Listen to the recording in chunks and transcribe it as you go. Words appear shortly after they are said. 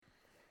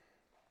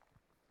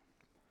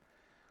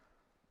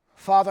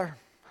Father,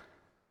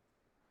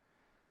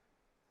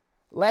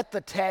 let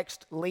the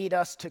text lead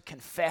us to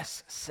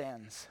confess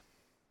sins.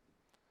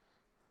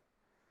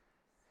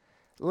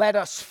 Let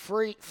us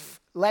flee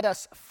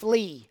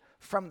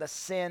from the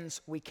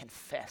sins we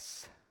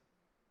confess.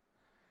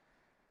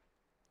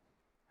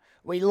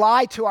 We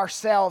lie to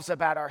ourselves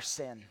about our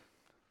sin.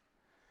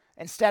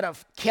 Instead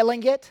of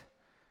killing it,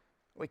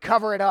 we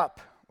cover it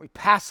up, we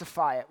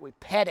pacify it, we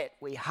pet it,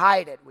 we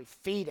hide it, we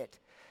feed it.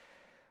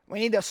 We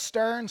need a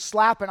stern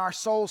slap in our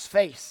soul's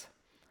face,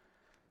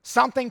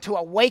 something to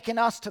awaken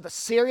us to the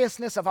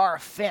seriousness of our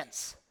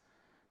offense.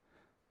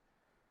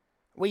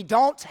 We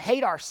don't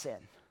hate our sin,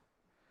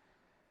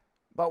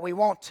 but we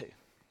want to.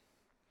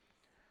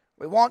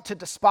 We want to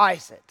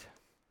despise it.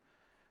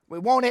 We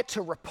want it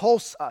to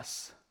repulse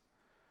us.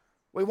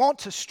 We want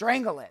to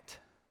strangle it.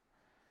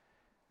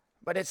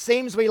 But it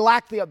seems we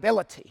lack the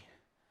ability.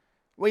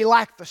 We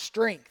lack the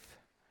strength.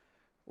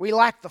 We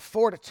lack the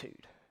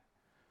fortitude.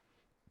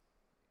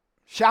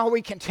 Shall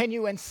we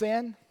continue in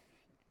sin?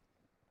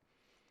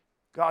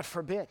 God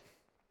forbid.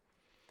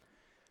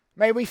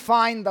 May we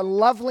find the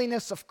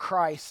loveliness of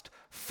Christ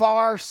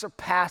far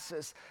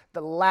surpasses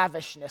the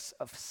lavishness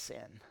of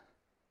sin.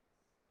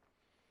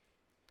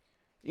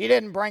 You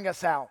didn't bring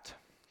us out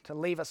to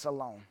leave us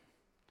alone.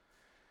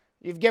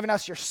 You've given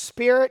us your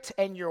Spirit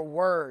and your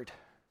Word.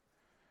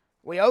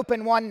 We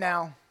open one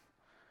now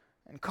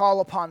and call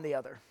upon the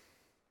other.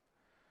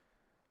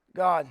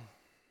 God,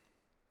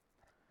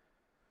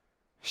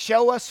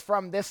 show us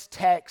from this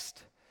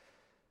text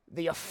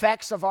the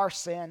effects of our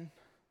sin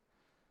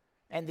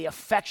and the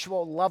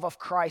effectual love of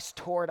Christ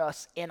toward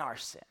us in our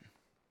sin.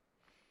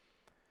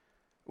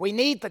 We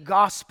need the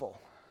gospel,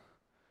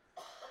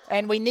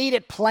 and we need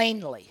it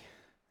plainly.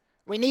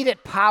 We need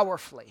it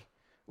powerfully.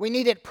 We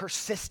need it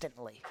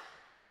persistently.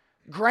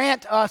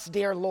 Grant us,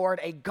 dear Lord,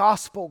 a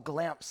gospel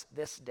glimpse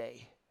this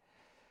day.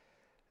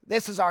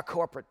 This is our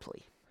corporate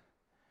plea.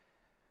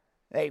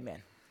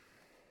 Amen.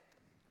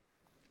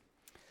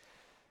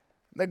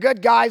 The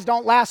good guys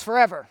don't last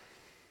forever.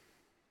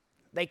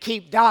 They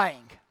keep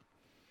dying.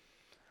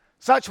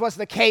 Such was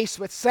the case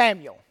with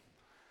Samuel.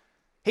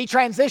 He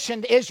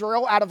transitioned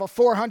Israel out of a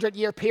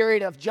 400-year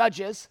period of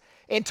judges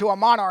into a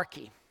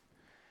monarchy.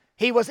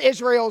 He was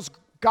Israel's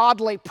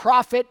godly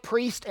prophet,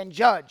 priest, and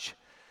judge.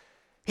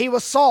 He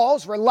was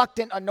Saul's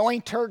reluctant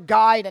anointer,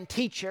 guide, and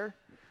teacher.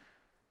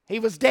 He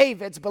was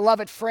David's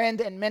beloved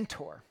friend and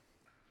mentor.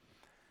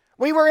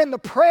 We were in the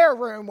prayer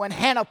room when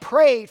Hannah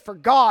prayed for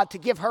God to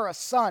give her a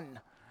son.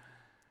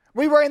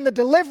 We were in the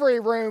delivery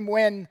room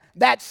when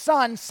that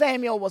son,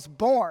 Samuel, was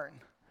born.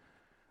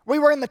 We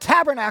were in the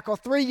tabernacle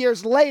 3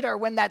 years later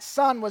when that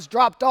son was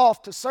dropped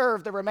off to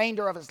serve the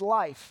remainder of his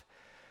life.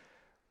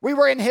 We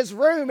were in his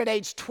room at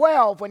age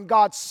 12 when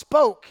God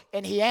spoke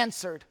and he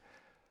answered,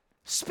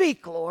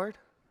 "Speak, Lord,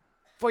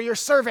 for your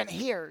servant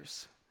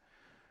hears."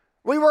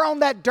 We were on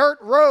that dirt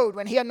road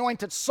when he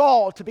anointed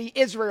Saul to be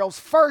Israel's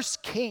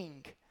first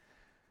king.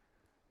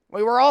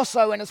 We were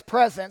also in his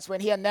presence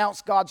when he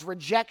announced God's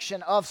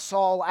rejection of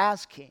Saul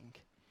as king.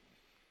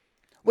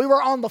 We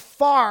were on the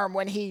farm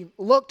when he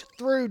looked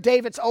through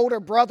David's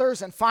older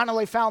brothers and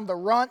finally found the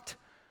runt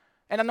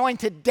and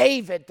anointed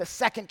David the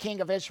second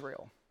king of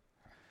Israel.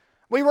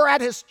 We were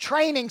at his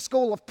training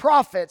school of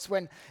prophets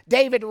when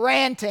David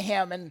ran to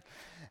him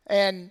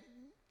and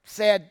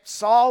said,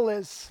 "Saul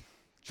is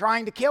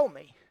trying to kill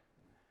me."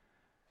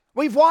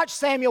 We've watched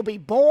Samuel be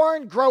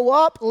born, grow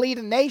up, lead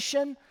a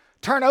nation,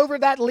 turn over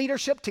that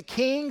leadership to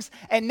kings,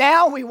 and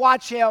now we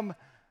watch him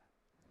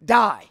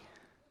die.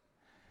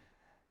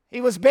 He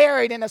was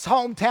buried in his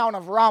hometown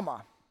of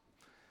Ramah.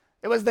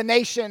 It was the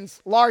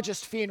nation's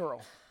largest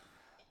funeral.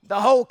 The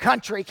whole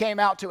country came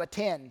out to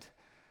attend.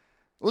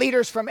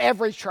 Leaders from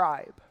every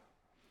tribe,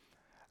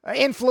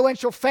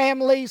 influential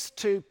families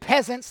to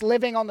peasants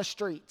living on the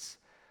streets,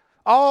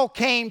 all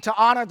came to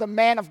honor the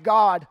man of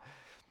God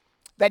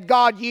that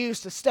God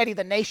used to steady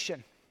the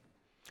nation,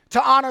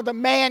 to honor the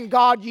man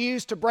God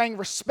used to bring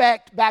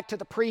respect back to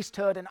the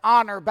priesthood and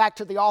honor back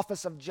to the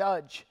office of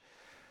judge.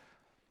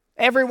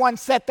 Everyone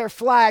set their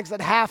flags at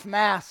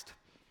half-mast.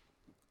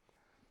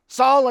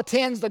 Saul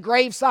attends the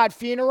graveside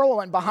funeral,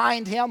 and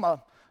behind him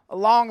a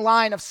long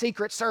line of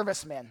Secret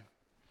Servicemen.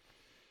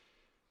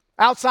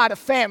 Outside of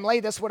family,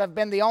 this would have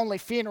been the only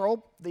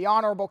funeral the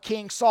Honorable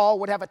King Saul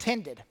would have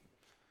attended.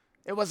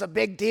 It was a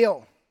big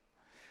deal.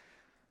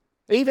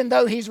 Even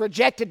though he's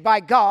rejected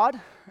by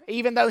God,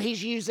 even though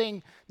he's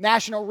using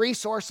national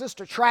resources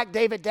to track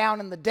David down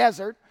in the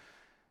desert,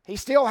 he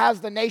still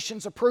has the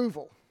nation's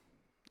approval.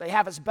 They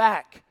have his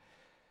back.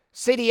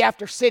 City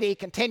after city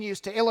continues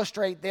to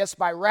illustrate this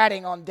by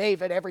ratting on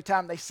David every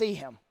time they see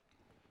him.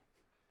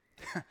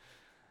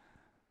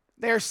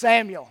 There's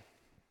Samuel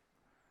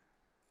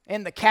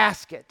in the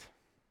casket.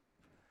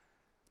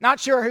 Not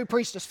sure who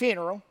preached his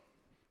funeral.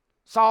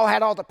 Saul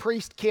had all the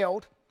priests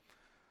killed.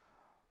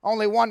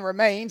 Only one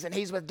remains, and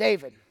he's with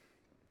David.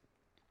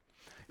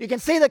 You can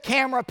see the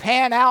camera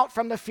pan out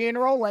from the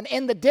funeral, and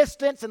in the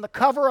distance, in the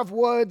cover of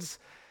woods,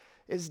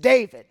 is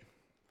David,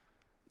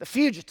 the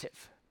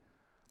fugitive,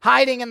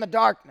 hiding in the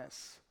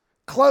darkness,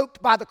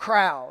 cloaked by the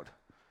crowd,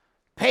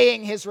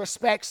 paying his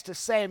respects to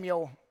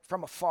Samuel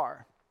from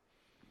afar.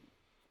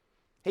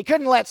 He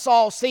couldn't let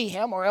Saul see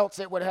him, or else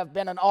it would have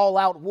been an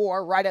all-out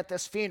war right at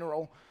this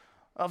funeral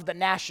of the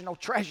national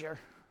treasure.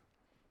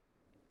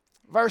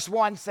 Verse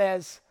 1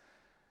 says,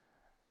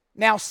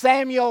 "Now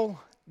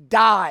Samuel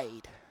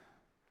died,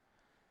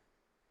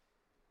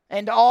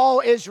 and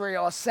all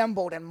Israel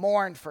assembled and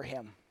mourned for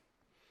him.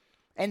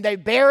 And they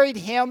buried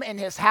him in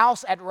his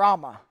house at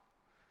Ramah.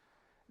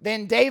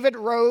 Then David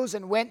rose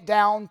and went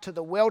down to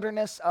the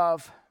wilderness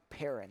of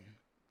Paran."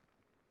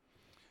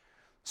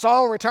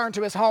 Saul returned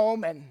to his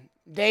home, and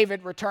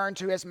David returned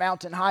to his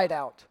mountain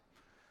hideout.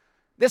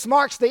 This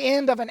marks the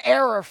end of an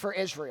era for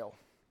Israel.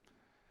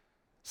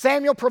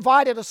 Samuel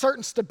provided a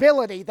certain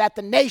stability that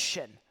the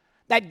nation,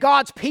 that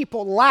God's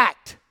people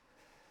lacked.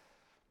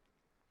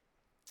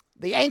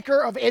 The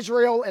anchor of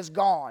Israel is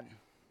gone.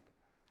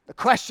 The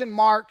question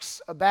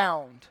marks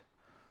abound.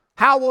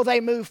 How will they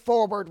move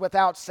forward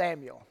without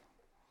Samuel?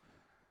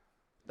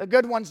 The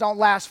good ones don't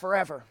last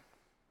forever.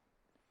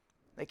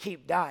 They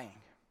keep dying.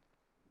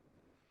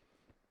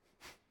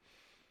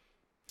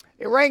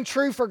 It rang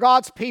true for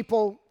God's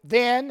people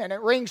then, and it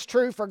rings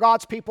true for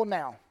God's people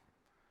now.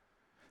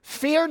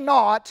 Fear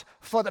not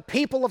for the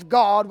people of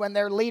God when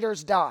their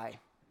leaders die.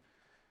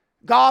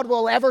 God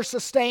will ever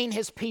sustain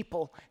his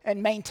people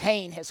and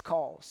maintain his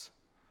cause.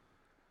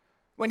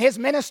 When his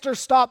ministers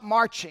stop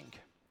marching,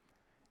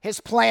 his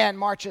plan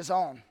marches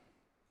on.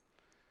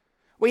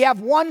 We have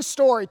one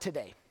story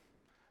today,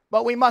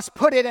 but we must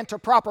put it into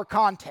proper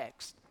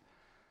context.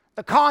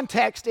 The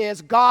context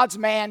is God's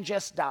man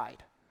just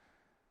died.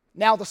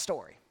 Now the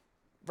story,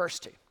 verse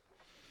 2.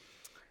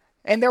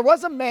 "And there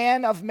was a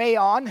man of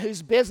Maon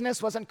whose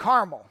business was in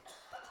Carmel.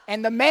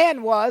 And the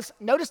man was,"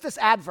 notice this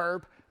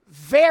adverb,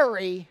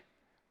 "very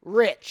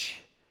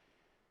rich.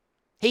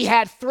 He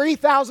had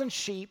 3,000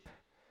 sheep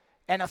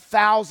and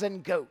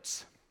 1,000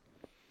 goats."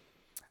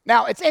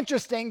 Now, it's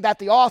interesting that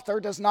the author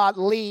does not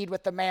lead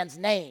with the man's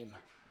name,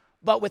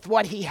 but with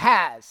what he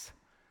has,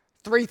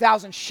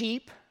 3,000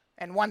 sheep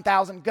and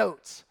 1,000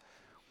 goats.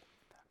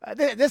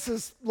 This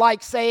is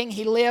like saying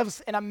he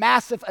lives in a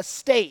massive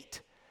estate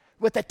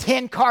with a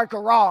 10-car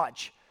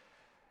garage,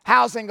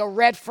 housing a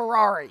red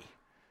Ferrari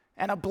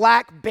and a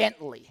black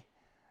Bentley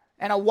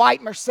and a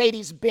white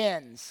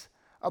Mercedes-Benz,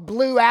 a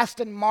blue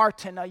Aston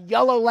Martin, a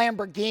yellow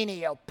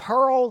Lamborghini, a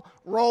pearl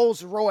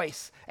Rolls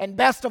Royce, and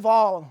best of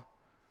all,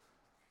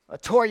 a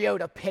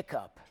Toyota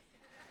pickup.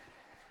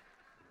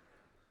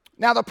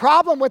 Now, the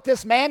problem with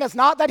this man is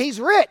not that he's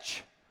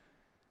rich.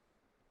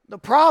 The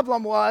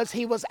problem was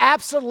he was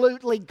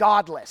absolutely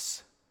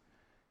godless.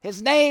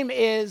 His name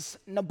is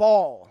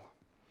Nabal.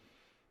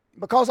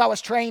 Because I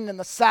was trained in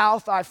the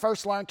South, I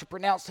first learned to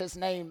pronounce his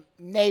name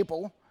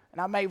Nabal,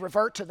 and I may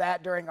revert to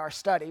that during our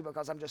study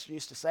because I'm just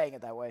used to saying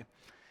it that way.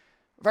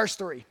 Verse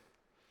 3.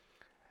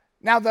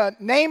 "Now the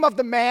name of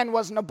the man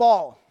was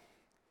Nabal,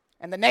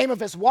 and the name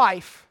of his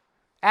wife,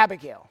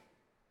 Abigail.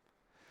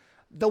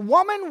 The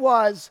woman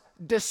was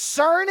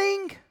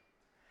discerning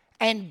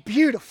and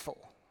beautiful,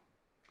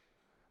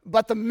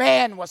 but the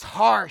man was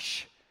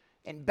harsh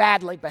and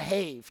badly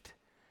behaved.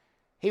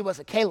 He was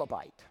a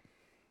Calebite."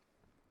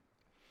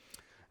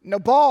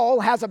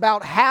 Nabal has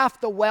about half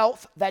the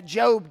wealth that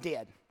Job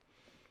did,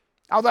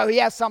 although he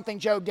has something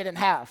Job didn't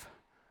have.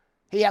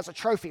 He has a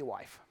trophy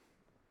wife.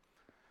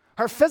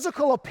 Her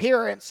physical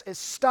appearance is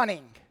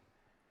stunning.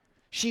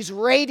 She's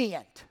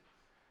radiant.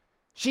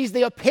 She's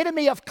the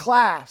epitome of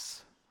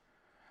class.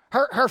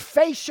 Her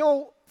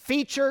facial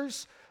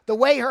features, the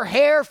way her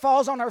hair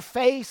falls on her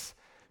face,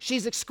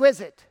 she's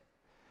exquisite.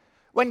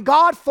 When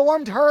God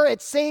formed her,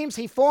 it seems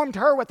he formed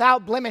her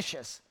without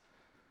blemishes.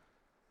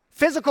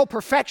 Physical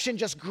perfection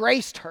just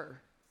graced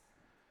her.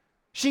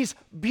 She's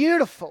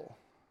beautiful,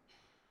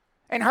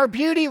 and her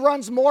beauty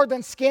runs more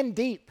than skin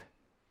deep.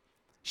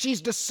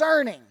 She's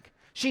discerning.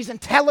 She's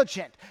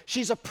intelligent.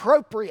 She's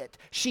appropriate.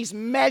 She's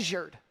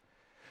measured.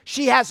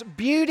 She has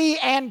beauty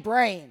and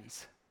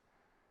brains.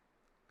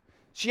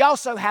 She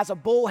also has a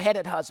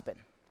bull-headed husband,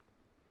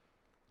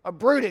 a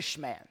brutish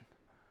man,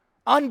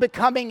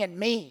 unbecoming and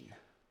mean.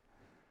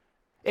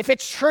 If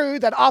it's true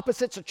that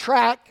opposites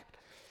attract,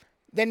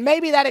 then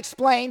maybe that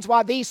explains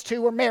why these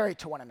two were married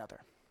to one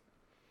another.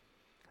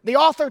 The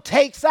author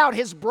takes out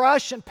his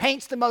brush and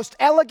paints the most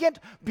elegant,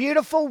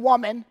 beautiful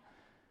woman,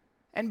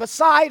 and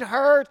beside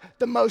her,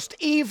 the most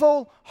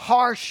evil,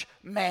 harsh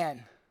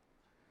man.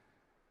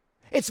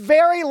 It's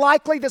very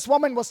likely this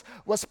woman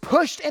was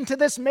pushed into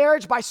this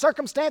marriage by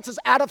circumstances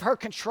out of her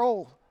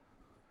control.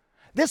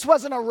 This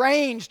was an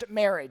arranged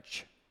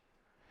marriage.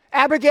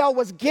 Abigail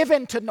was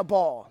given to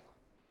Nabal.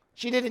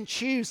 She didn't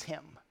choose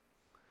him.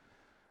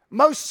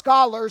 Most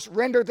scholars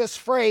render this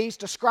phrase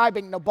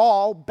describing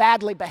Nabal,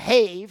 badly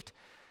behaved,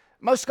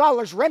 most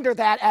scholars render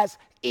that as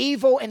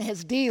evil in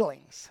his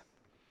dealings.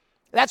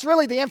 That's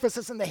really the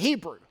emphasis in the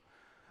Hebrew.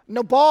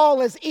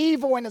 Nabal is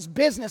evil in his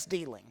business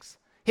dealings,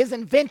 his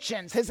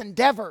inventions, his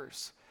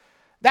endeavors.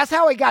 That's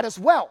how he got his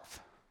wealth,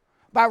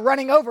 by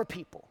running over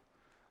people,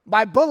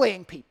 by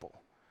bullying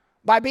people,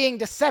 by being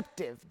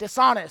deceptive,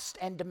 dishonest,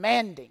 and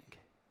demanding,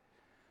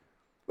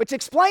 which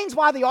explains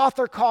why the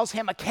author calls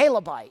him a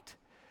Calebite,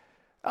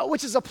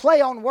 which is a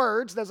play on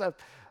words. There's a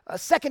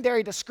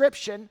secondary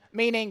description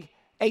meaning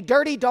a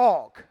dirty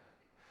dog.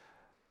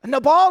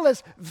 Nabal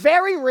is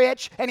very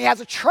rich and he has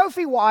a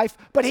trophy wife,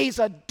 but he's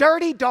a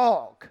dirty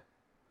dog.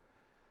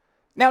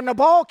 Now,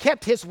 Nabal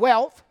kept his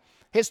wealth,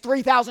 his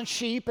 3,000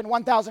 sheep and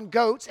 1,000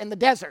 goats in the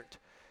desert,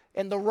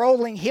 in the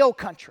rolling hill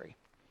country.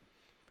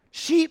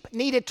 Sheep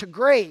needed to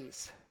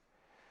graze.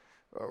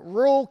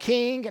 Rural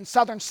king and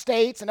southern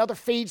states and other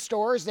feed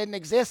stores didn't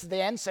exist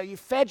then, so you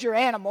fed your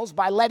animals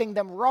by letting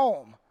them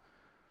roam.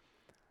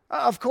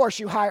 Of course,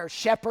 you hired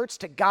shepherds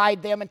to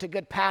guide them into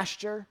good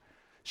pasture,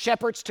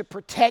 shepherds to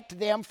protect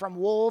them from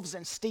wolves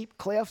and steep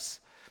cliffs.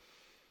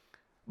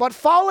 But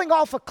falling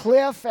off a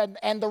cliff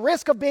and the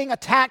risk of being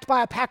attacked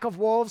by a pack of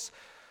wolves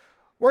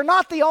were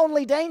not the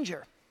only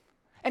danger.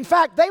 In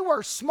fact, they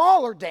were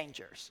smaller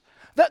dangers.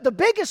 The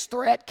biggest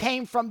threat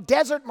came from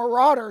desert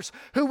marauders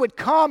who would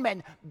come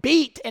and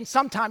beat and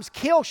sometimes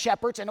kill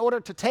shepherds in order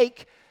to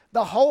take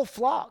the whole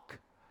flock.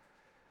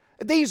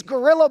 These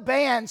guerrilla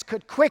bands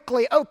could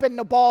quickly open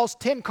Nabal's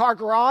 10-car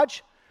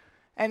garage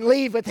and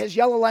leave with his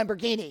yellow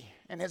Lamborghini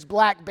and his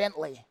black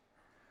Bentley.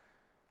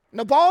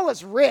 Nabal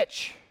is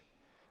rich,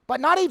 but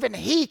not even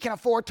he can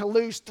afford to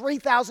lose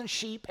 3,000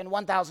 sheep and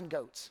 1,000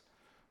 goats.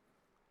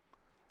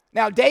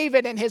 Now,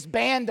 David and his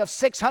band of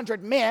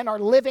 600 men are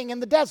living in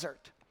the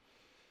desert.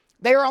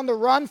 They are on the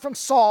run from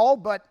Saul,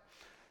 but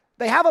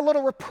they have a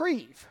little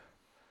reprieve.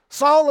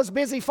 Saul is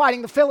busy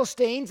fighting the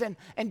Philistines, and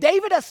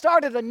David has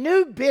started a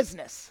new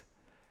business,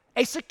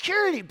 a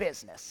security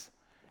business,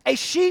 a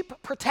sheep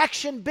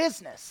protection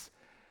business.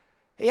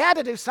 He had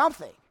to do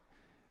something.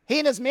 He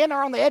and his men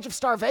are on the edge of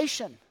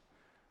starvation.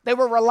 They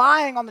were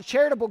relying on the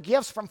charitable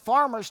gifts from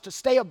farmers to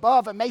stay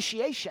above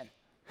emaciation.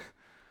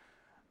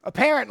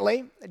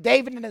 Apparently,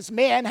 David and his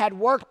men had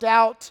worked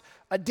out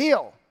a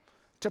deal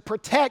to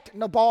protect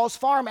Nabal's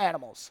farm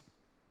animals.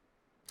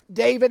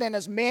 David and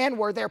his men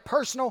were their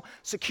personal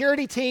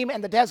security team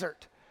in the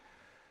desert,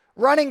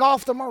 running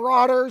off the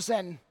marauders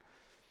and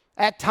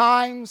at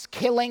times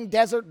killing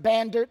desert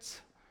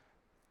bandits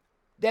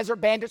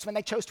when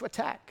they chose to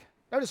attack.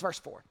 Notice verse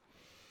 4.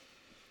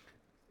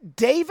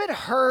 David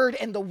heard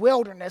in the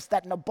wilderness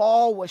that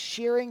Nabal was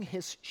shearing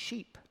his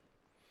sheep.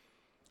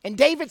 And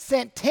David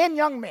sent 10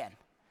 young men.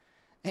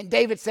 And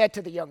David said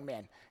to the young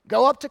men,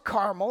 "Go up to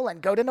Carmel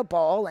and go to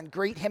Nabal and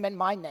greet him in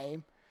my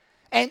name.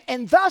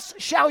 And thus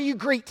shall you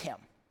greet him.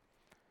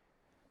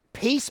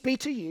 Peace be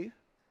to you,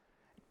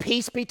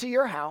 peace be to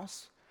your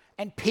house,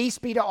 and peace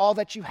be to all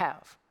that you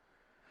have.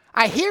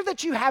 I hear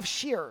that you have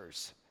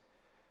shearers.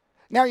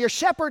 Now your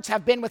shepherds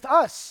have been with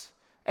us,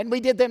 and we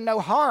did them no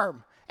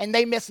harm, and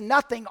they missed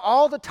nothing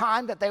all the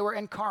time that they were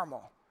in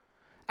Carmel.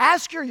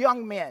 Ask your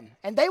young men,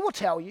 and they will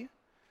tell you.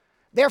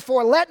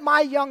 Therefore, let my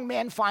young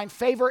men find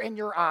favor in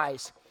your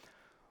eyes,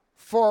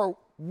 for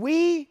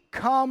we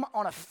come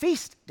on a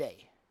feast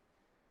day.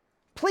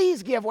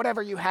 Please give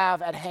whatever you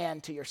have at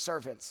hand to your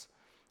servants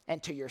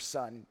and to your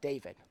son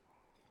David."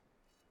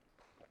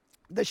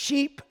 The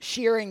sheep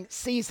shearing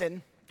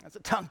season, that's a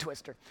tongue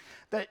twister.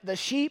 The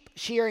sheep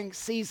shearing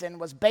season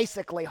was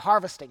basically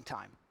harvesting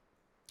time.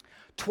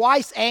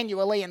 Twice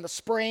annually in the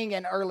spring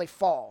and early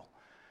fall.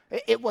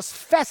 It was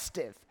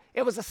festive.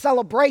 It was a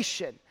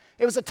celebration.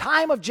 It was a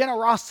time of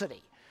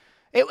generosity.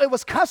 It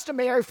was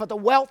customary for the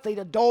wealthy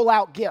to dole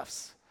out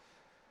gifts.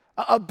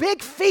 A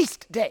big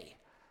feast day.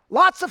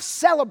 Lots of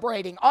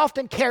celebrating,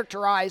 often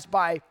characterized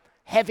by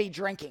heavy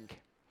drinking.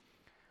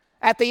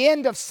 At the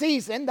end of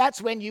season,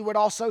 that's when you would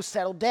also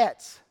settle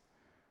debts.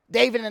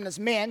 David and his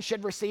men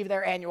should receive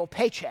their annual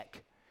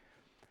paycheck.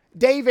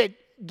 David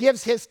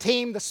gives his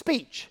team the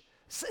speech.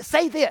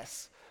 Say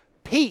this: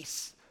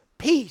 peace,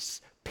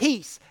 peace,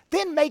 peace.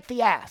 Then make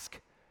the ask.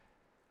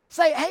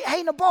 Say,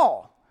 hey,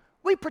 Nabal,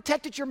 we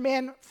protected your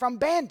men from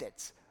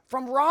bandits,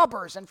 from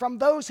robbers, and from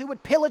those who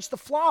would pillage the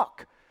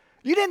flock.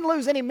 You didn't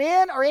lose any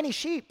men or any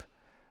sheep.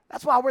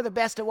 That's why we're the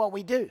best at what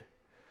we do.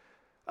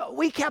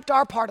 We kept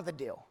our part of the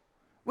deal.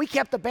 We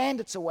kept the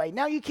bandits away.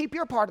 Now you keep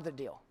your part of the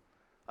deal.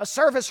 A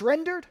service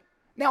rendered,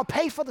 now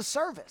pay for the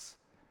service.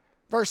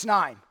 Verse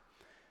 9.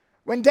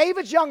 When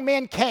David's young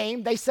men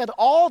came, they said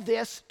all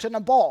this to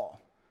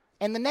Nabal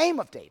in the name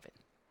of David.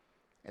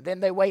 And then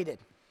they waited.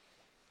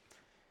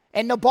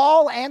 And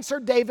Nabal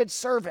answered David's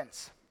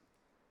servants,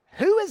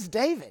 "Who is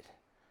David?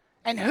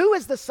 And who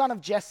is the son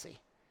of Jesse?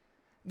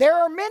 There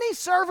are many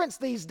servants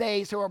these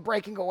days who are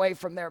breaking away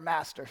from their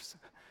masters.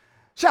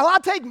 Shall I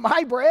take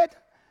my bread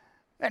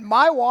and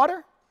my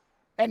water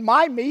and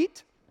my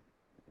meat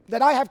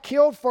that I have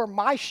killed for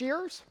my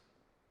shearers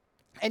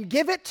and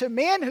give it to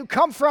men who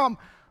come from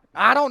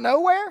I don't know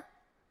where?"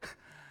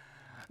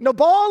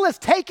 Nabal is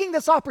taking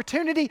this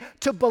opportunity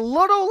to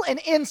belittle and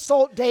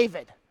insult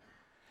David.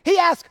 He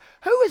asks,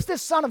 "Who is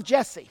this son of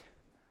Jesse?"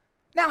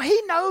 Now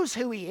he knows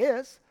who he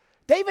is.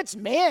 David's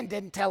men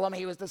didn't tell him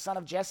he was the son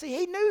of Jesse.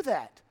 He knew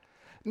that.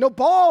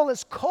 Nabal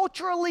is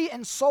culturally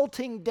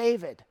insulting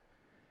David.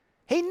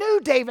 He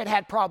knew David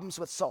had problems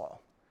with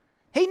Saul.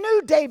 He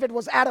knew David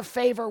was out of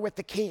favor with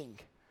the king,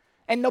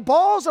 and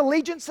Nabal's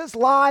allegiances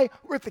lie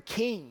with the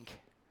king.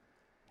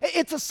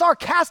 It's a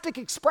sarcastic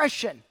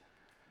expression.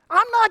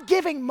 I'm not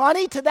giving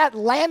money to that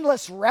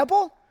landless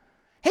rebel.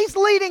 He's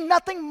leading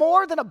nothing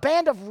more than a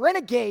band of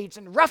renegades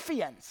and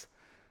ruffians.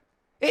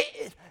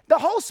 The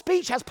whole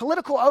speech has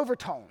political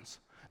overtones.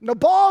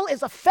 Nabal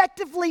is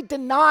effectively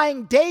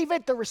denying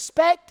David the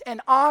respect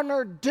and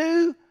honor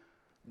due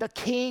the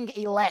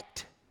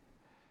king-elect.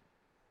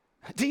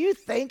 Do you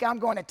think I'm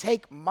going to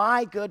take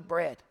my good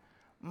bread,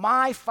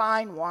 my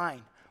fine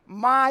wine,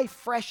 my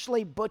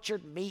freshly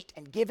butchered meat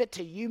and give it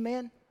to you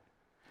men?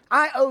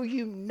 I owe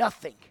you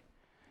nothing.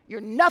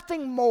 You're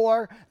nothing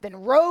more than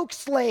rogue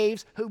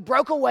slaves who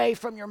broke away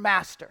from your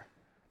master.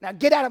 Now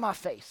get out of my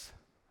face.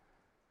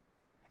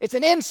 It's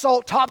an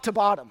insult top to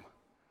bottom.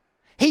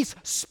 He's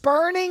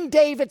spurning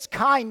David's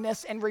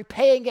kindness and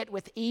repaying it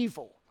with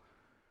evil.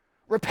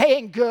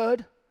 Repaying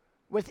good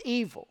with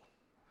evil.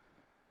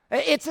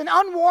 It's an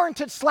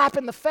unwarranted slap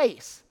in the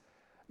face.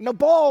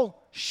 Nabal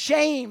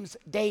shames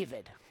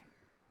David.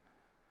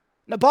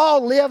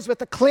 Nabal lives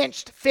with a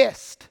clenched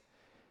fist.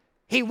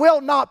 He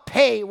will not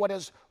pay what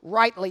is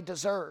rightly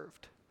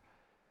deserved.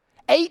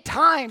 8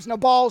 times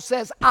Nabal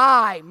says,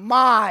 I,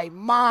 my,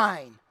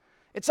 mine.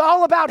 It's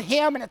all about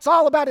him and it's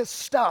all about his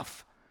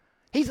stuff.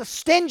 He's a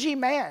stingy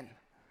man.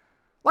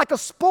 Like a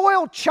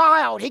spoiled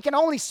child, he can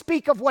only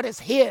speak of what is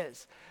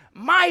his.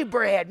 My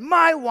bread,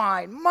 my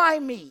wine, my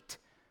meat.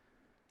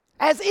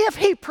 As if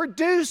he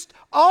produced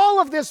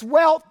all of this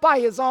wealth by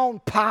his own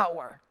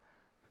power.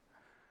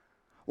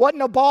 What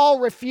Nabal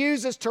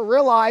refuses to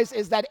realize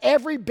is that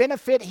every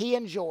benefit he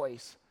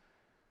enjoys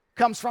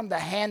comes from the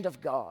hand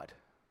of God.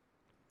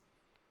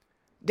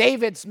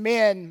 David's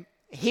men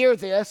hear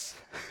this.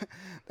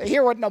 They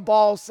hear what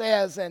Nabal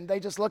says and they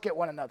just look at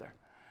one another.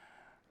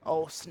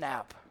 Oh,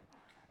 snap.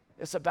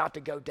 It's about to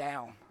go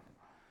down.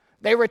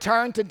 They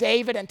return to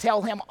David and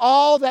tell him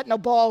all that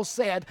Nabal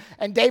said.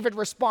 And David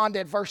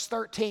responded, verse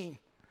 13,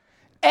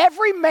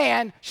 every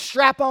man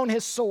strap on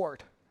his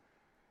sword.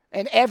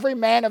 And every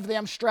man of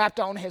them strapped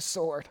on his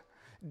sword.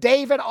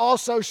 David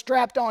also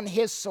strapped on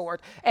his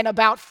sword. And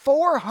about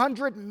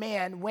 400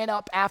 men went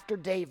up after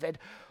David,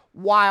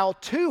 while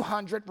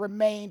 200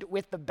 remained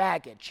with the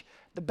baggage.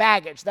 The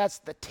baggage, that's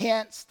the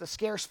tents, the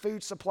scarce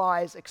food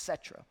supplies,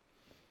 etc.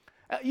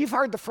 You've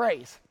heard the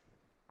phrase,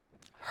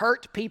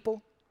 hurt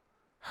people,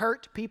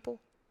 hurt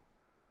people.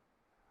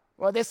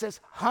 Well, this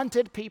is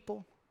hunted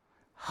people,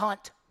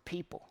 hunt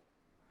people.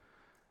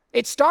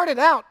 It started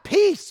out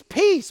peace,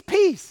 peace,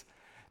 peace.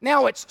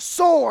 Now it's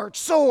sword,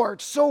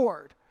 sword,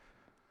 sword.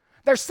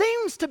 There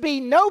seems to be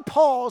no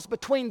pause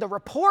between the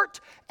report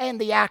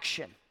and the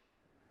action.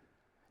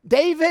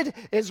 David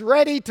is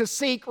ready to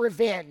seek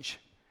revenge.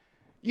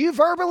 You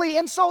verbally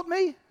insult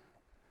me,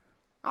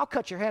 I'll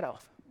cut your head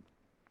off.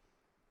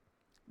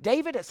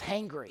 David is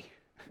hangry.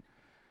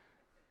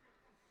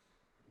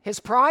 His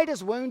pride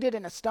is wounded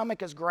and his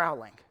stomach is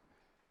growling.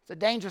 It's a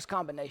dangerous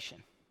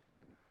combination.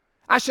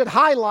 I should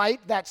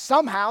highlight that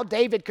somehow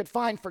David could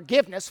find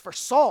forgiveness for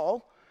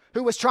Saul,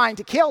 who was trying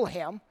to kill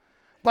him,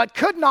 but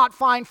could not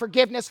find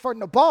forgiveness for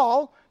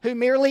Nabal, who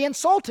merely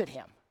insulted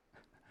him.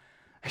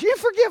 You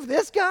forgive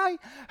this guy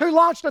who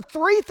launched a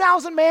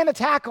 3,000-man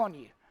attack on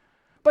you,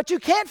 but you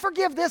can't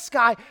forgive this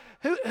guy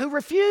who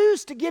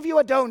refused to give you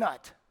a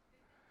donut.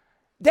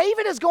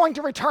 David is going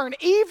to return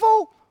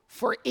evil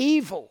for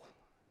evil.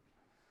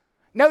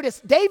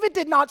 Notice, David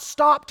did not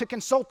stop to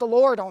consult the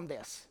Lord on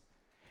this.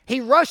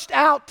 He rushed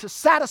out to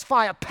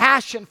satisfy a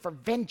passion for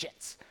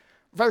vengeance.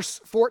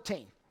 Verse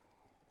 14.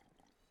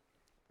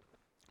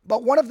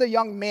 But one of the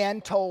young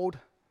men told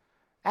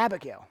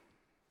Abigail,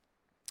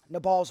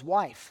 Nabal's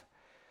wife,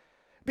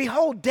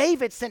 behold,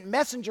 David sent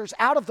messengers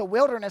out of the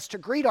wilderness to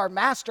greet our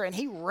master, and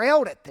he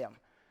railed at them.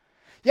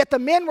 Yet the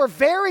men were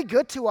very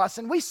good to us,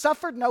 and we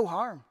suffered no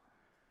harm.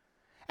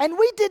 And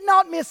we did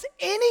not miss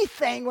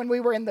anything when we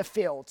were in the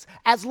fields,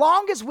 as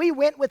long as we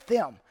went with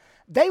them.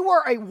 They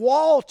were a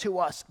wall to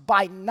us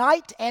by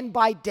night and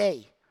by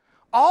day,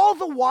 all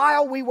the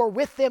while we were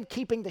with them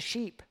keeping the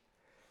sheep.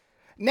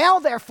 Now,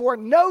 therefore,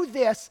 know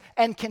this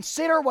and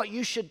consider what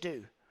you should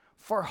do.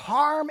 For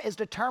harm is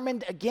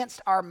determined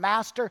against our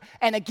master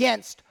and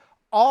against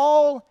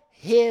all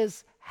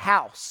his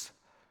house.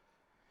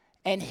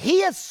 And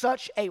he is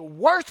such a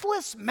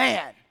worthless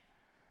man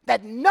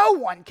that no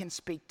one can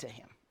speak to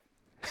him.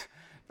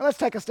 Now let's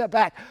take a step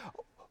back.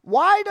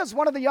 Why does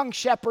one of the young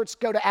shepherds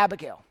go to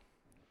Abigail?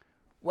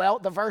 Well,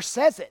 the verse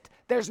says it.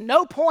 There's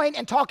no point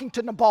in talking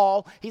to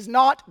Nabal. He's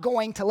not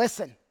going to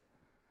listen.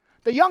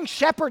 The young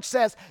shepherd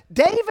says,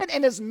 David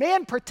and his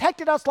men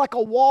protected us like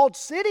a walled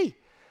city,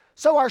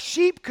 so our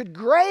sheep could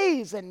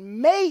graze and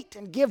mate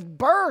and give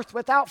birth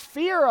without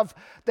fear of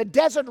the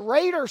desert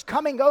raiders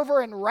coming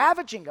over and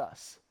ravaging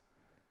us.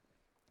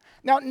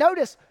 Now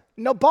notice,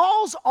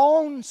 Nabal's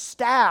own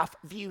staff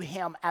view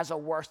him as a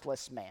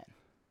worthless man.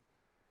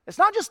 It's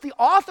not just the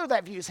author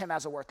that views him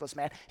as a worthless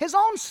man. His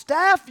own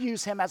staff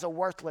views him as a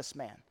worthless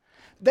man.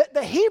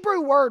 The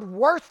Hebrew word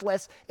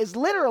worthless is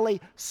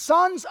literally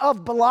sons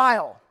of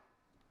Belial.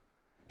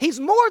 He's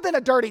more than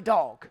a dirty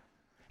dog.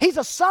 He's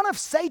a son of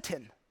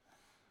Satan.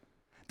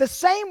 The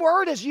same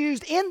word is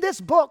used in this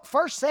book,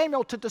 1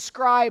 Samuel, to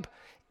describe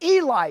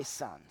Eli's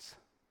sons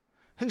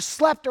who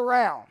slept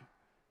around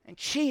and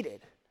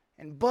cheated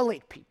and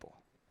bullied people.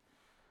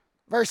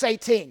 Verse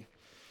 18,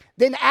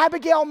 then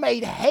Abigail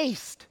made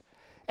haste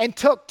and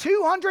took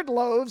 200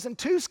 loaves and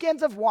 2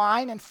 skins of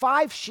wine and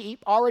 5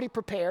 sheep already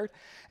prepared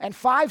and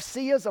 5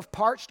 seahs of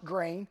parched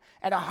grain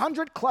and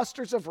 100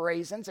 clusters of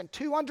raisins and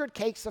 200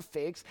 cakes of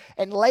figs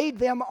and laid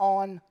them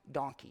on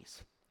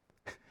donkeys.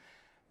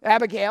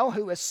 Abigail,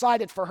 who is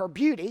cited for her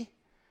beauty,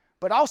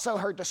 but also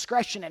her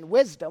discretion and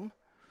wisdom,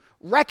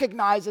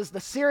 recognizes the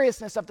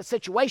seriousness of the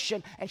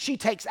situation and she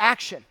takes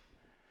action.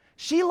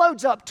 She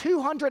loads up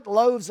 200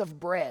 loaves of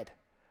bread,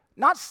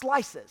 not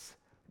slices,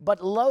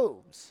 but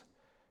loaves.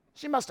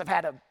 She must have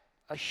had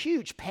a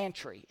huge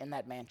pantry in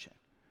that mansion.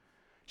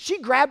 She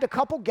grabbed a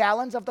couple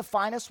gallons of the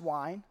finest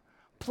wine,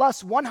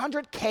 plus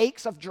 100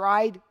 cakes of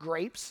dried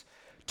grapes,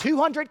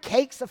 200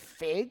 cakes of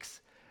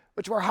figs,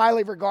 which were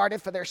highly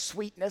regarded for their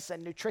sweetness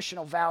and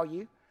nutritional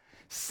value,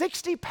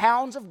 60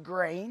 pounds of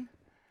grain,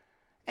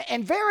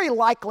 and very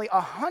likely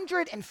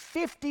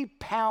 150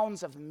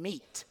 pounds of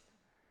meat.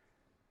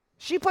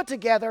 She put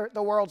together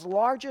the world's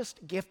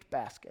largest gift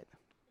basket.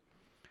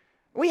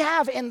 We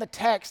have in the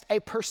text a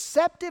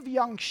perceptive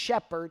young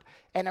shepherd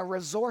and a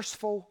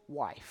resourceful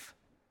wife.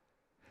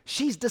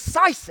 She's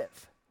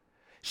decisive.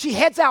 She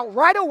heads out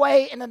right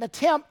away in an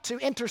attempt to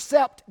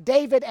intercept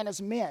David and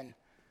his men.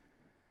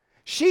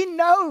 She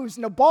knows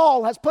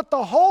Nabal has put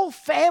the whole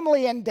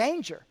family in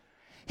danger.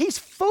 He's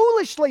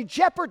foolishly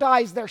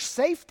jeopardized their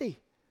safety.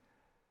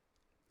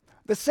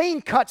 The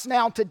scene cuts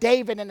now to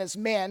David and his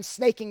men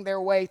snaking their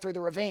way through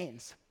the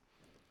ravines.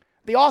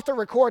 The author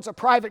records a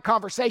private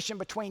conversation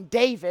between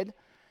David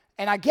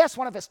and I guess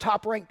one of his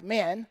top-ranked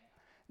men.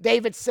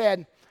 David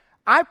said,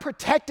 I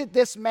protected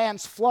this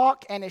man's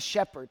flock and his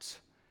shepherds,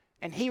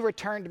 and he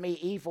returned me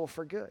evil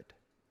for good.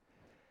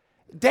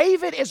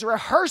 David is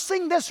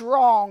rehearsing this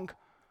wrong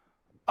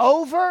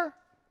over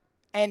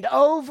and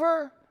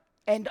over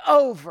and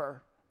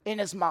over in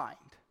his mind.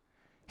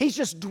 He's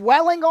just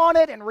dwelling on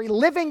it and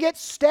reliving it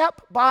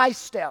step by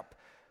step.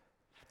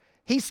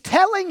 He's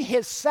telling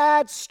his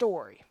sad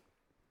story.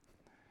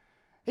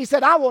 He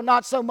said, I will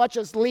not so much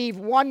as leave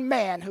one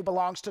man who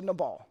belongs to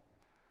Nabal.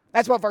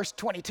 That's what verse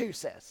 22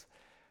 says.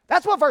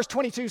 That's what verse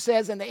 22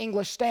 says in the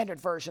English Standard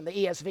Version, the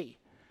ESV.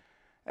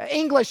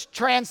 English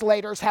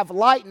translators have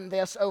lightened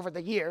this over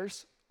the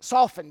years,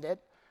 softened it,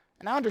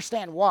 and I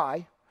understand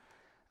why.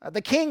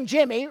 The King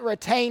Jimmy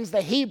retains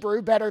the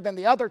Hebrew better than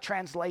the other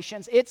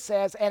translations. It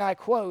says, and I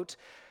quote,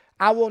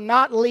 I will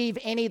not leave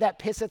any that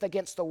pisseth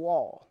against the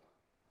wall.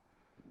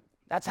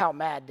 That's how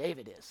mad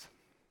David is.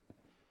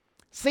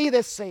 See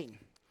this scene.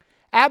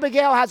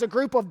 Abigail has a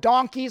group of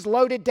donkeys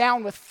loaded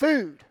down with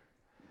food.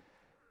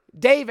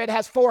 David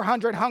has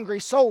 400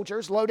 hungry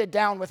soldiers loaded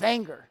down with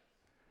anger.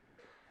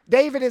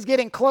 David is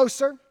getting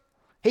closer.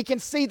 He can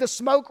see the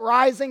smoke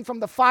rising from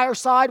the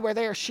fireside where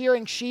they are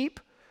shearing sheep.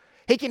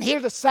 He can hear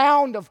the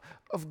sound of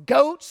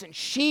goats and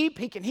sheep.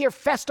 He can hear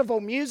festival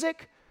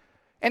music.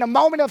 In a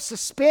moment of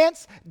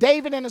suspense,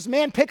 David and his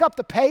men pick up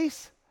the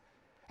pace.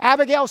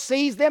 Abigail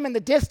sees them in the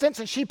distance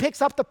and she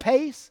picks up the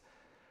pace.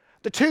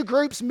 The two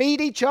groups meet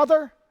each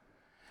other.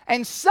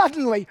 And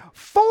suddenly,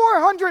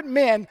 400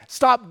 men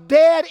stop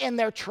dead in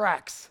their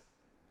tracks.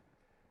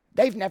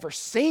 They've never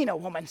seen a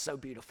woman so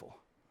beautiful.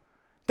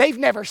 They've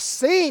never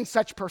seen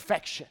such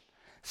perfection,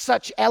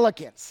 such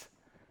elegance.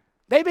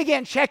 They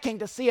began checking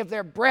to see if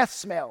their breath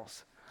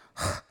smells.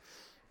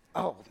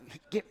 I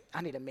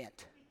need a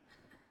mint.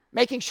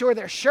 Making sure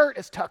their shirt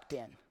is tucked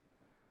in.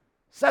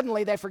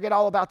 Suddenly, they forget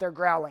all about their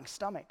growling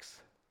stomachs.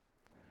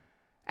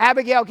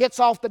 Abigail gets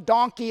off the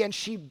donkey and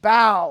she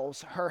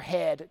bows her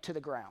head to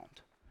the ground.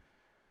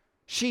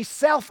 She's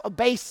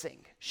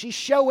self-abasing. She's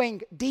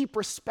showing deep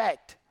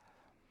respect.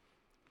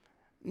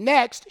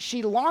 Next,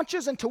 she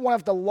launches into one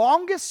of the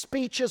longest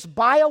speeches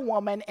by a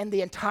woman in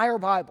the entire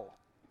Bible.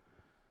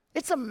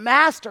 It's a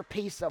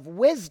masterpiece of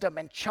wisdom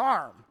and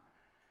charm.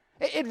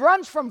 It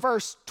runs from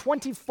verse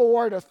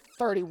 24 to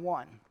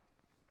 31.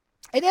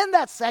 And in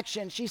that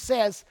section, she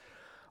says,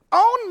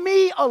 on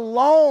me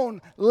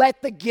alone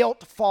let the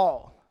guilt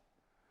fall.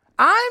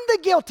 I'm the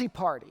guilty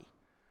party.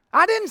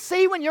 I didn't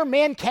see when your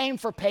men came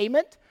for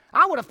payment.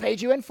 I would have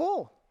paid you in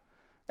full.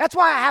 That's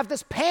why I have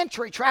this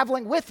pantry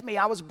traveling with me.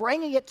 I was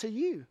bringing it to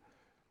you.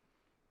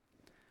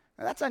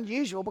 Now, that's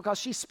unusual because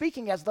she's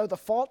speaking as though the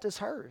fault is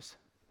hers.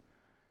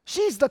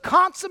 She's the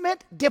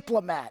consummate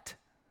diplomat,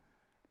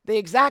 the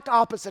exact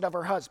opposite of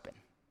her husband.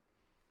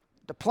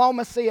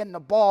 Diplomacy and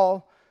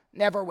Nabal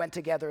never went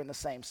together in the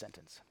same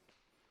sentence.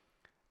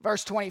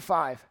 Verse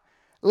 25,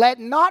 let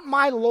not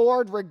my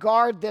Lord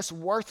regard this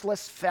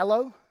worthless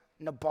fellow,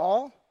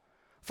 Nabal,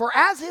 for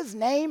as his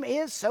name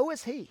is, so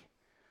is he.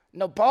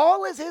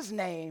 Nabal is his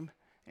name,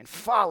 and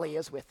folly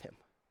is with him.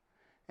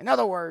 In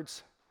other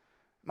words,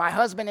 my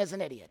husband is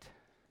an idiot.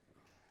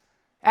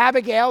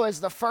 Abigail is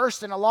the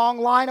first in a long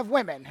line of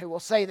women who will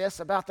say this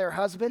about their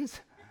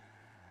husbands.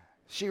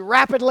 She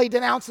rapidly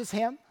denounces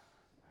him.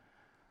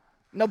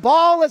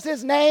 Nabal is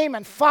his name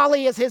and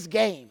folly is his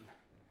game.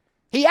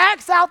 He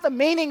acts out the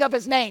meaning of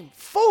his name,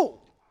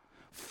 fool.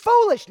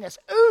 Foolishness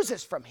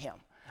oozes from him.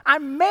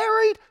 I'm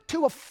married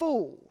to a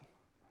fool.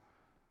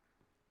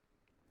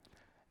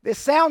 This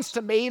sounds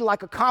to me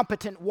like a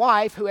competent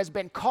wife who has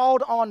been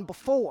called on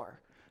before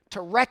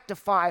to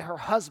rectify her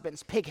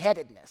husband's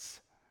pig-headedness.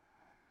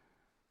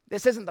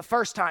 This isn't the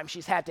first time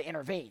she's had to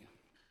intervene.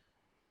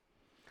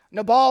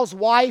 Nabal's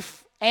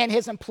wife and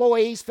his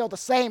employees feel the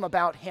same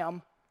about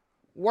him,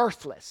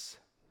 worthless.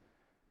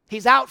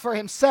 He's out for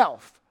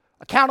himself,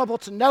 accountable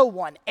to no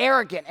one,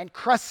 arrogant and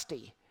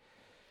crusty.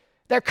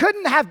 There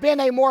couldn't have been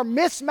a more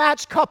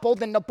mismatched couple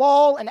than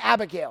Nabal and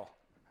Abigail.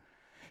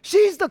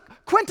 She's the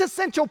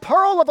quintessential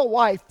pearl of a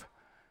wife,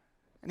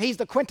 and he's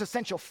the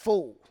quintessential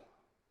fool.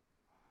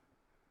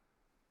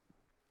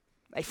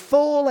 A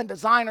fool in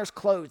designer's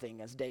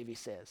clothing, as Davy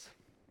says.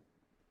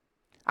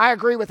 I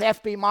agree with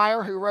F.B.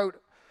 Meyer, who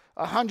wrote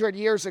 100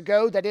 years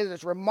ago that it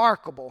is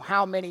remarkable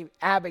how many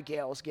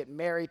Abigails get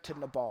married to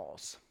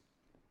Nabals.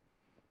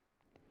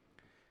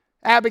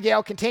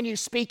 Abigail continues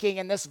speaking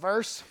in this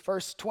verse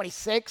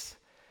 26.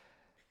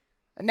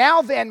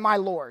 Now then, my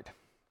Lord,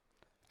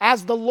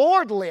 as the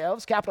Lord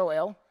lives, capital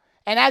L,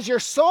 and as your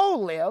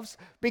soul lives,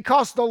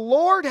 because the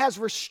Lord has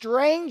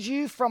restrained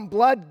you from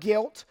blood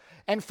guilt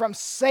and from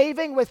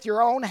saving with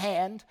your own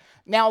hand,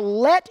 now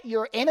let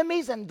your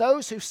enemies and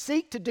those who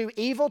seek to do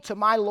evil to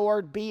my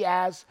Lord be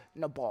as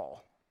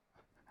Nabal.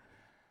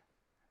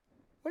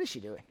 What is she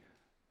doing?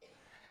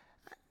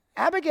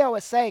 Abigail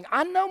is saying,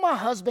 I know my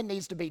husband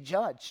needs to be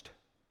judged,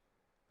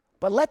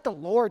 but let the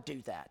Lord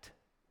do that.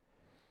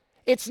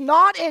 It's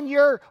not in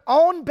your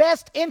own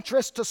best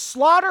interest to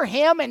slaughter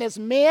him and his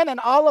men and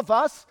all of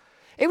us.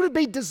 It would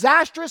be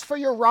disastrous for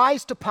your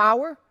rise to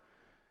power.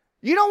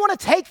 You don't want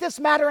to take this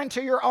matter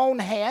into your own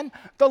hand.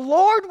 The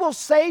Lord will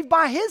save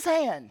by his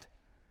hand.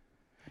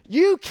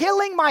 You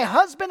killing my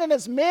husband and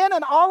his men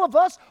and all of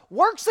us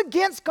works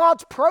against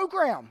God's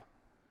program.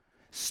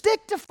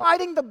 Stick to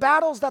fighting the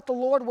battles that the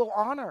Lord will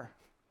honor.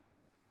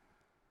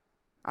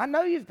 I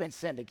know you've been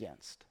sinned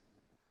against.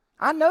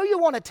 I know you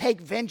want to take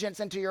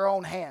vengeance into your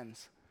own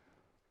hands.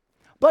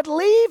 But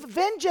leave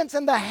vengeance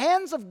in the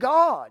hands of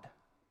God.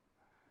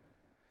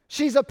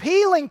 She's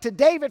appealing to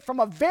David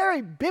from a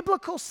very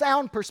biblical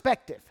sound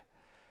perspective.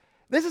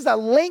 This is a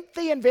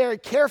lengthy and very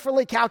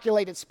carefully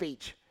calculated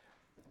speech.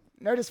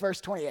 Notice verse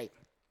 28.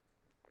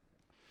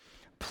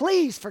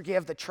 Please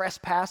forgive the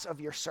trespass of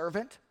your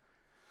servant,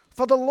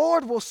 for the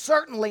Lord will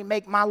certainly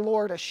make my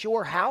Lord a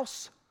sure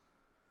house,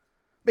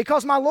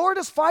 because my Lord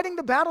is fighting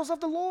the battles of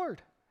the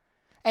Lord.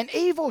 And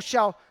evil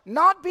shall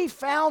not be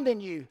found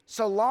in you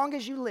so long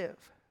as you live.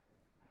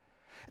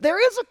 There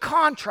is a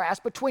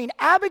contrast between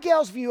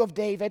Abigail's view of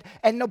David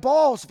and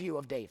Nabal's view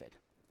of David.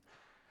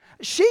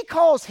 She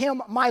calls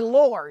him my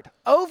Lord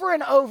over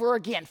and over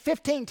again,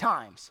 15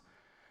 times.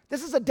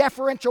 This is a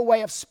deferential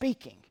way of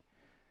speaking.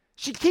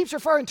 She keeps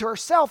referring to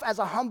herself as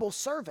a humble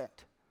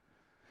servant.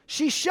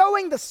 She's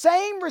showing the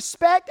same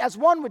respect as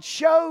one would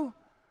show,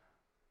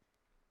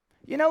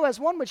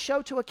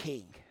 to a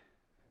king.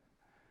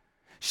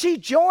 She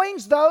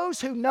joins those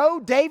who know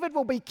David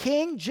will be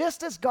king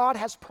just as God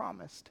has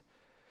promised.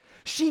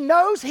 She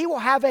knows he will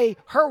have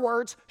her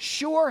words,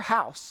 sure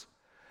house,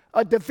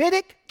 a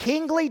Davidic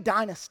kingly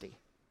dynasty.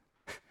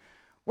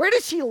 Where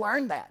did she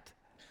learn that?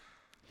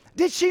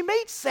 Did she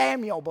meet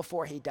Samuel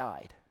before he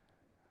died?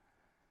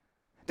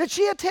 Did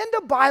she attend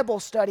a Bible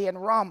study in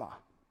Ramah?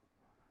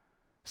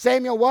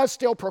 Samuel was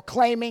still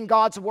proclaiming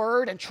God's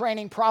word and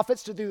training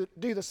prophets to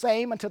do the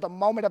same until the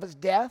moment of his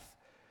death.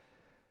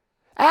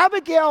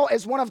 Abigail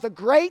is one of the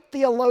great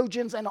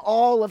theologians in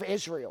all of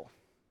Israel.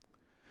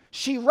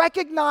 She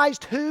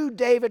recognized who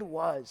David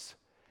was.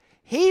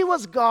 He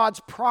was God's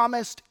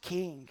promised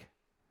king.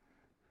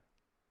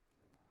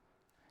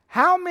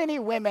 How many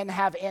women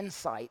have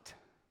insight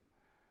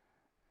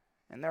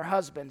and their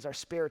husbands are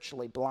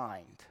spiritually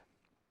blind?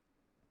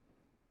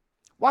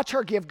 Watch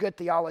her give good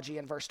theology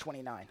in verse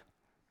 29.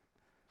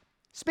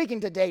 Speaking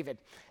to David,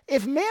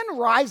 if men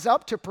rise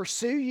up to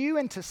pursue you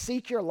and to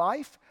seek your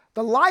life,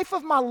 the life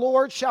of my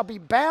Lord shall be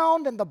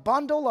bound in the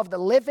bundle of the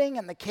living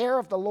in the care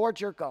of the Lord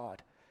your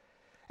God.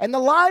 And the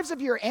lives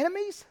of your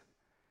enemies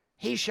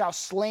he shall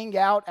sling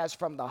out as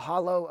from the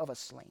hollow of a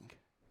sling.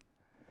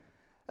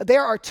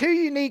 There are two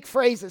unique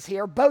phrases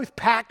here, both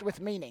packed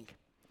with meaning.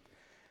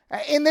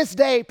 In this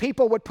day,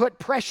 people would put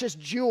precious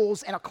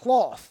jewels in a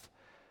cloth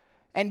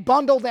and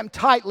bundle them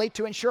tightly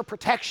to ensure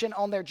protection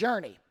on their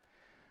journey.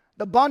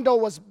 The bundle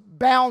was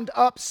bound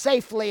up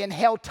safely and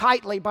held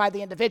tightly by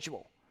the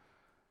individual.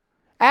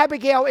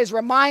 Abigail is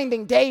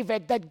reminding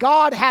David that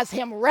God has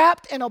him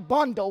wrapped in a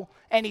bundle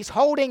and he's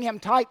holding him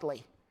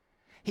tightly.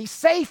 He's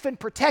safe and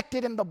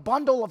protected in the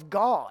bundle of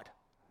God.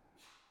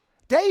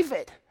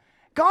 David,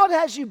 God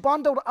has you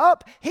bundled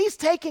up. He's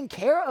taking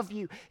care of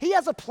you. He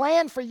has a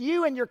plan for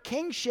you and your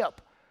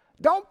kingship.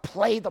 Don't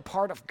play the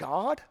part of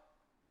God.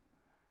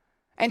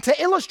 And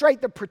to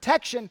illustrate the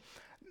protection,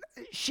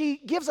 she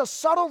gives a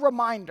subtle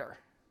reminder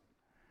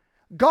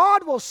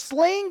God will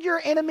sling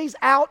your enemies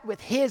out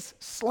with his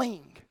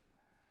sling.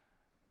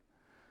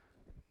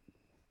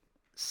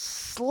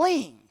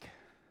 Sling.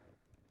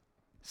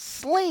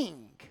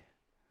 Sling.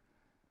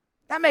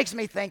 That makes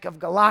me think of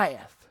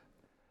Goliath.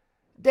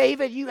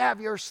 David, you have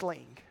your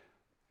sling,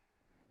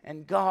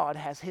 and God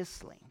has his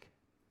sling.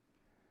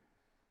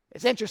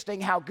 It's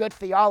interesting how good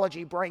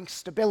theology brings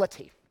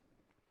stability,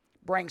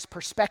 brings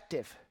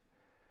perspective,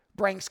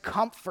 brings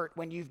comfort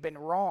when you've been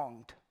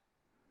wronged.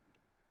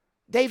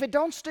 David,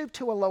 don't stoop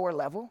to a lower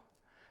level.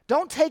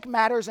 Don't take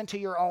matters into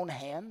your own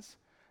hands.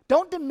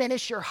 Don't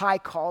diminish your high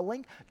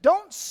calling.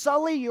 Don't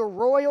sully your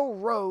royal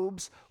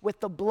robes with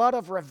the blood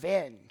of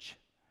revenge.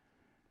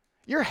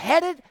 You're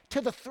headed to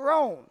the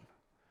throne.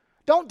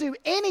 Don't do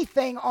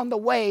anything on the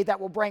way that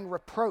will bring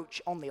reproach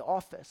on the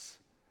office.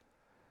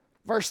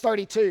 Verse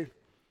 32,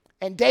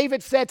 and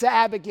David said to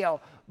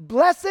Abigail,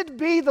 "Blessed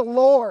be the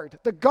Lord,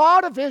 the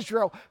God of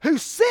Israel, who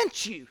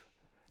sent you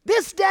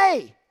this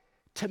day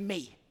to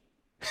me."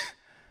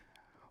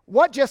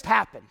 What just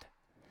happened?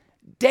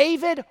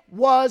 David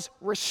was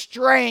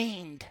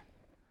restrained.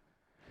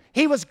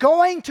 He was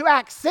going to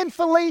act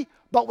sinfully,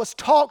 but was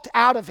talked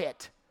out of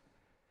it.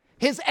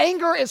 His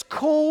anger is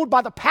cooled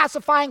by the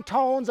pacifying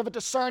tones of a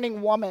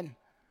discerning woman.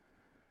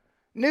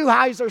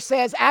 Neuheiser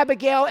says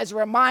Abigail is a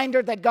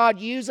reminder that God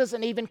uses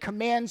and even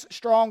commends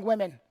strong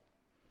women.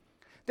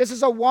 This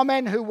is a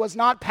woman who was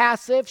not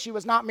passive. She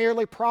was not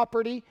merely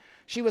property.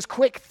 She was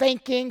quick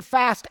thinking,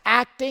 fast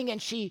acting,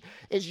 and she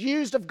is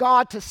used of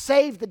God to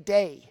save the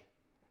day.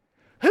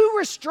 Who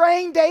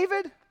restrained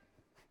David?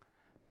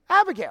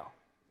 Abigail.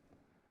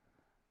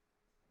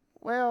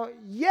 Well,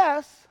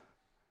 yes,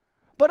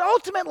 but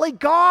ultimately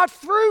God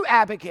through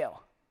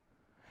Abigail.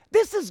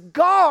 This is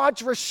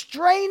God's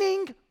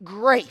restraining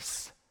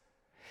grace,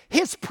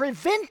 his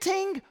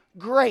preventing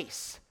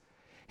grace.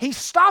 He's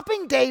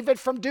stopping David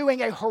from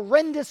doing a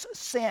horrendous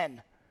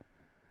sin.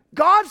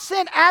 God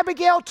sent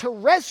Abigail to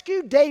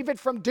rescue David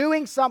from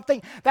doing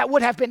something that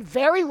would have been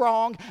very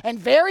wrong and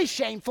very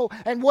shameful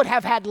and would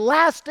have had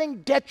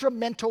lasting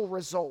detrimental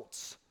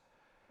results.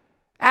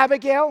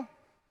 Abigail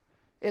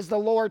is the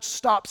Lord's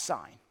stop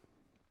sign.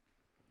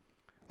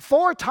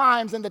 4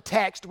 times in the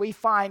text we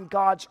find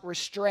God's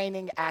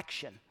restraining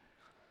action.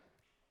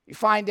 You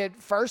find it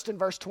first in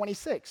verse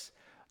 26.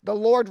 The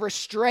Lord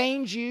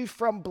restrains you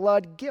from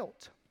blood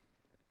guilt.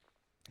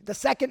 The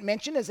second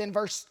mention is in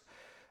verse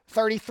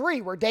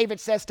 33, where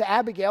David says to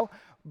Abigail,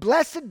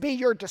 "Blessed be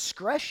your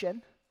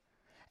discretion,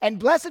 and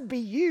blessed be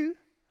you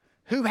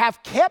who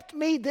have kept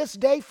me this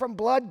day from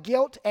blood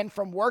guilt and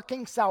from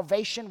working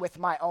salvation with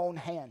my own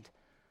hand."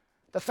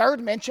 The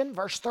third mention,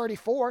 verse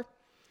 34,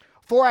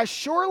 "For as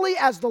surely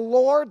as the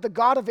Lord, the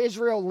God of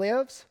Israel,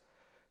 lives,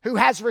 who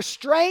has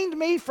restrained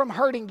me from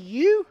hurting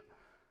you,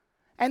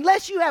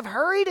 unless you have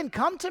hurried and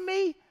come to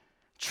me,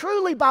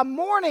 truly by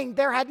morning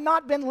there had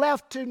not been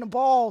left to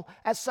Nabal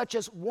as such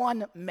as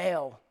one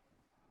male."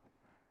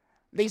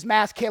 These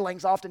mass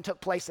killings often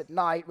took place at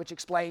night, which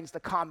explains the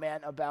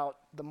comment about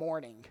the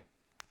morning.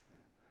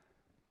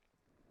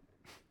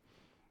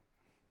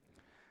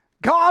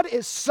 God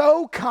is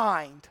so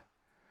kind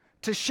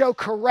to show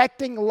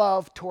correcting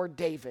love toward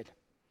David.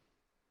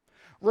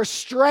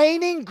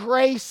 Restraining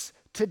grace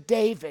to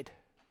David.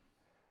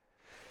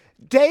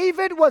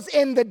 David was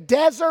in the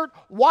desert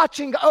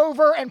watching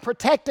over and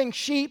protecting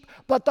sheep,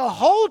 but the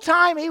whole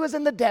time he was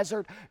in the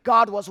desert,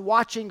 God was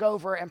watching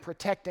over and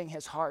protecting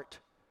his heart.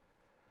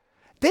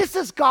 This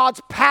is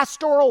God's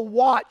pastoral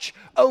watch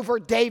over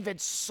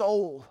David's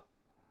soul.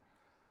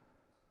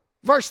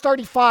 Verse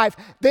 35,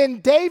 "Then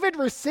David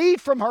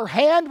received from her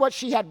hand what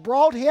she had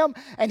brought him,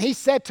 and he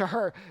said to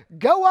her,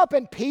 'Go up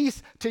in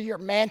peace to your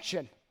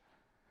mansion.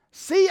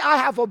 See, I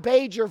have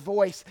obeyed your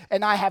voice,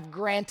 and I have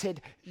granted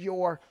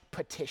your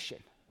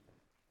petition.'"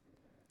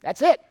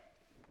 That's it.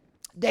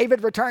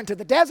 David returned to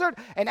the desert,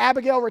 and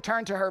Abigail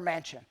returned to her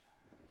mansion.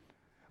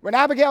 When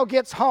Abigail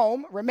gets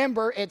home,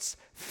 remember it's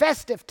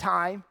festive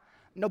time,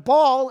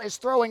 Nabal is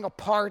throwing a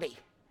party.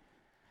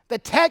 The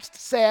text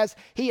says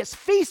he is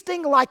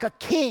feasting like a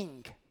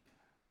king,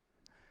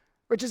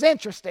 which is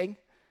interesting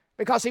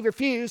because he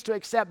refused to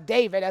accept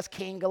David as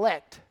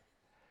king-elect.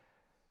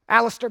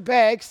 Alistair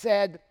Begg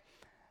said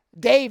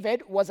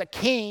David was a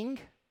king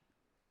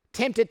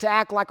tempted to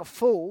act like a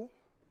fool.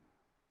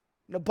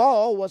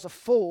 Nabal was a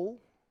fool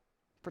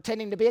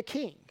pretending to be a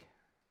king.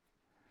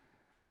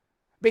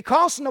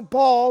 Because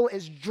Nabal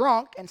is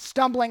drunk and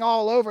stumbling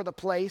all over the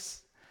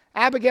place,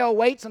 Abigail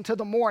waits until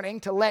the morning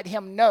to let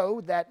him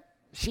know that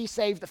she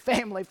saved the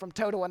family from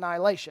total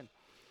annihilation.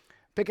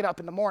 Pick it up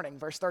in the morning,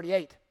 verse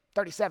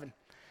 37.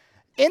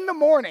 "In the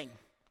morning,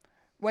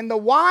 when the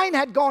wine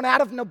had gone out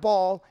of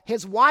Nabal,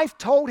 his wife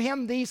told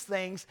him these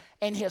things,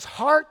 and his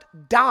heart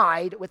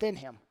died within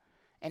him,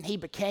 and he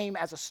became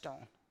as a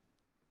stone."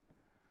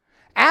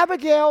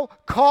 Abigail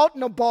caught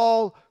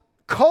Nabal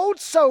cold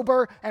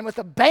sober and with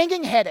a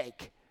banging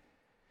headache.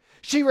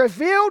 She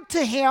revealed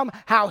to him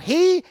how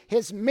he,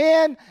 his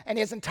men, and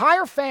his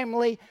entire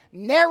family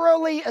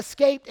narrowly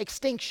escaped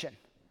extinction.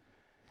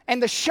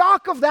 And the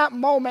shock of that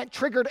moment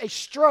triggered a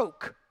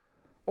stroke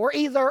or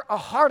either a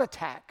heart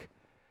attack,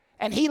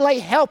 and he lay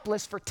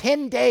helpless for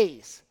 10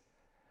 days.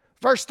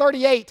 Verse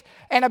 38,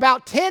 and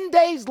about 10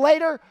 days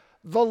later,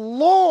 the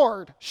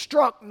Lord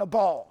struck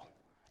Nabal,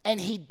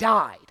 and he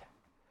died.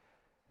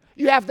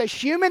 You have the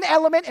human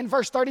element in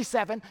verse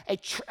 37,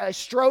 a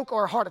stroke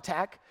or a heart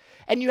attack,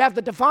 and you have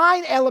the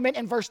divine element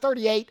in verse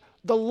 38,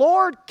 the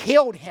Lord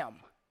killed him.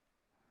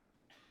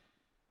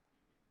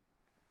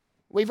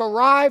 We've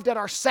arrived at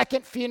our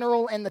second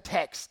funeral in the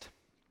text.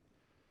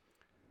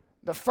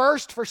 The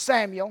first for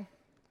Samuel,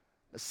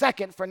 the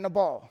second for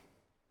Nabal.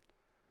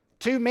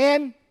 2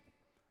 men,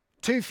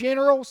 2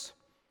 funerals,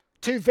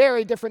 2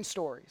 very different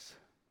stories.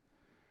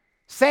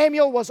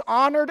 Samuel was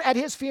honored at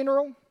his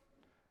funeral.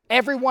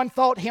 Everyone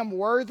thought him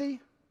worthy.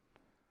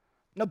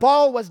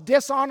 Nabal was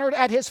dishonored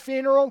at his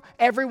funeral.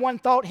 Everyone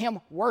thought him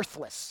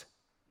worthless.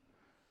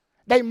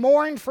 They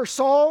mourned for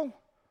Saul.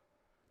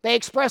 They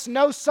expressed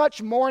no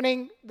such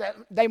mourning.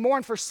 They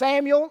mourned for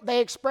Samuel. They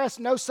expressed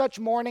no such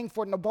mourning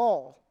for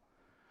Nabal.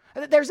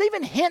 There's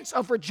even hints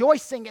of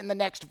rejoicing in the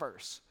next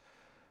verse.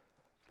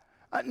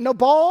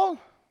 Nabal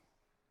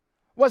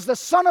was the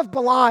son of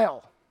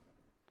Belial.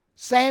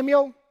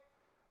 Samuel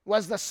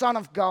was the son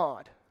of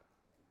God.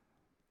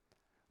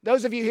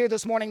 Those of you here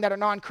this morning that are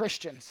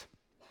non-Christians,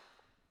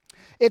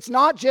 it's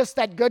not just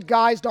that good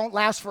guys don't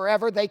last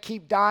forever, they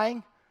keep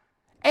dying.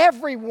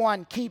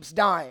 Everyone keeps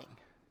dying.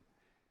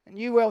 And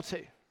you will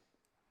too.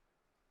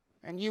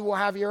 And you will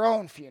have your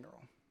own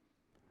funeral.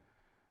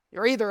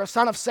 You're either a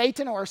son of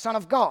Satan or a son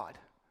of God.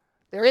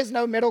 There is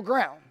no middle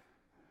ground.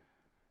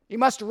 You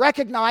must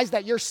recognize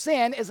that your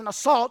sin is an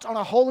assault on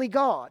a holy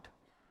God.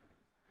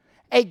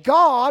 A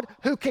God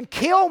who can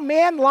kill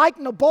men like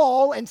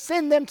Nabal and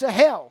send them to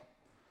hell.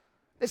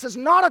 This is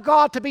not a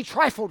God to be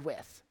trifled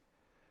with.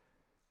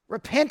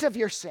 Repent of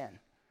your sin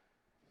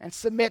and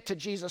submit to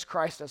Jesus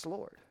Christ as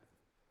Lord.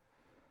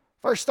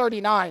 Verse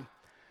 39,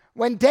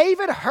 when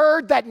David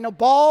heard that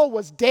Nabal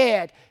was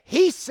dead,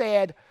 he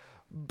said,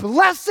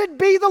 "Blessed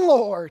be the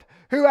Lord,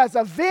 who has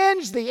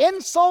avenged the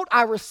insult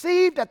I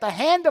received at the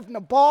hand of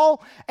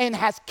Nabal and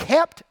has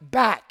kept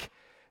back."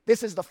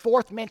 This is the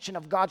 4th mention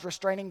of God's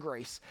restraining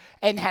grace.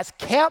 "And has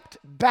kept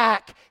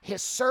back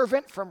his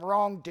servant from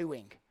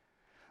wrongdoing.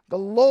 The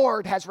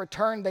Lord has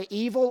returned the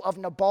evil of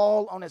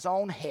Nabal on his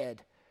own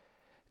head."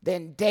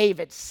 Then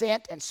David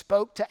sent and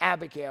spoke to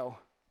Abigail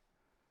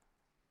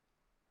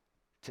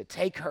to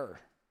take her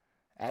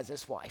as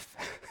his wife.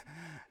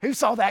 Who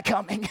saw that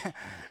coming?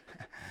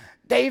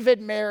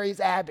 David marries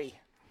Abby.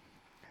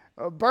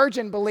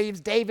 Burgeon believes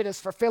David is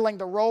fulfilling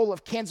the role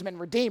of kinsman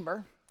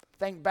redeemer.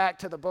 Think back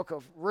to the book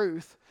of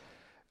Ruth.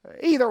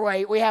 Either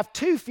way, we have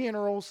 2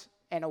 funerals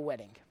and a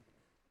wedding.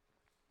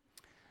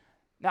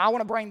 Now, I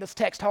want to bring this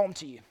text home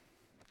to you.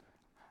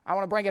 I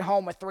want to bring it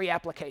home with 3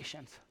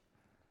 applications.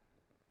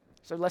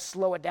 So let's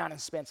slow it down and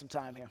spend some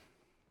time here.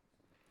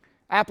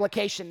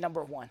 Application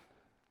number 1.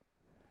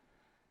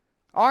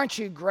 Aren't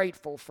you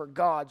grateful for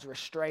God's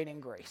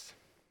restraining grace?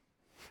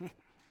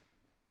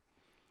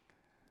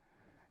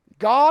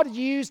 God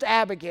used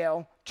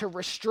Abigail to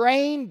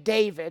restrain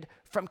David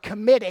from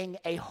committing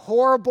a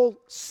horrible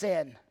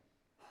sin.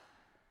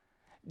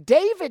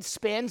 David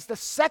spends the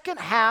second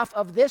half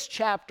of this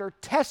chapter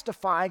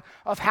testifying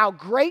of how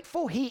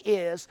grateful he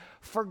is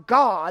for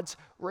God's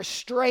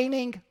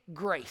restraining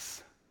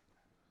grace.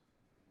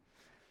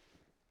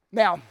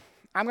 Now,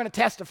 I'm going to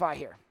testify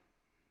here.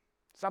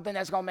 Something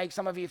that's going to make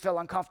some of you feel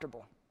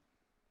uncomfortable.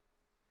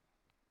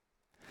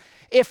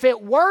 If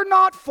it were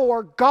not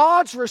for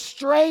God's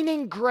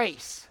restraining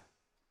grace,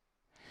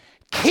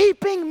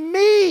 keeping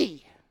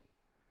me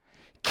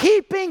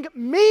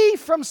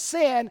from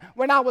sin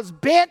when I was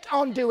bent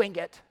on doing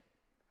it,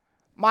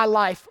 my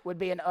life would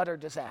be an utter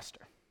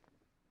disaster.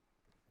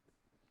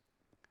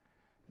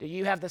 Do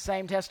you have the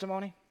same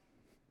testimony?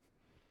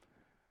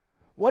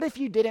 What if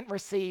you didn't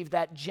receive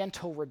that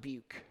gentle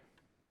rebuke?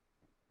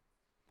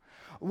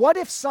 What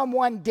if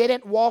someone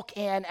didn't walk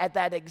in at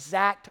that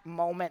exact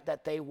moment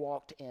that they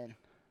walked in?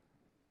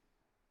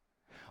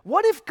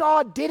 What if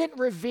God didn't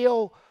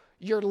reveal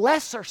your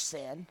lesser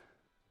sin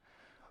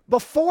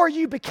before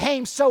you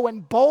became so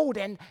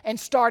emboldened and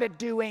started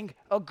doing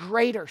a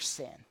greater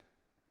sin?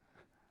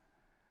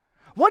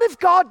 What if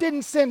God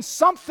didn't send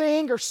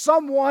something or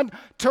someone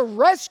to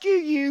rescue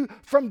you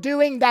from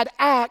doing that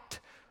act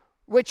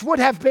which would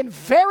have been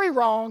very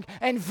wrong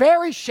and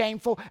very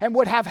shameful and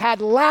would have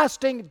had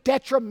lasting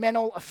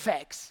detrimental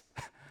effects?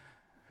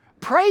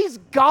 Praise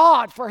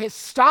God for his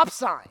stop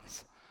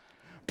signs.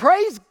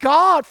 Praise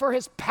God for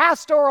his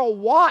pastoral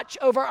watch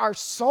over our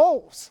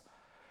souls.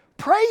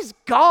 Praise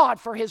God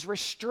for his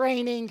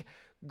restraining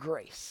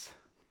grace.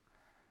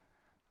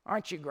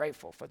 Aren't you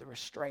grateful for the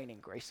restraining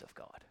grace of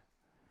God?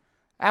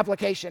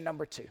 Application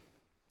number 2.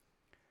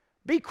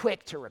 Be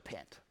quick to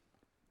repent.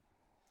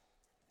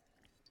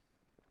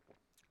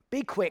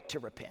 Be quick to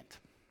repent.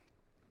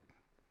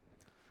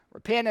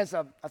 Repent is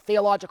a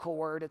theological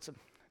word. It's a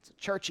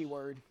churchy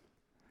word.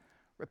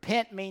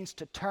 Repent means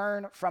to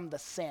turn from the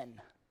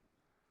sin.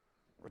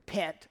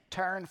 Repent,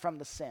 turn from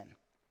the sin.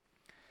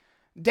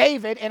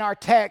 David, in our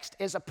text,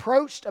 is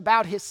approached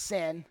about his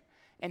sin,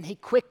 and he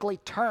quickly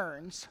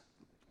turns,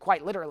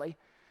 quite literally,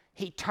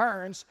 he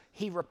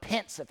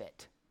repents of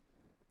it.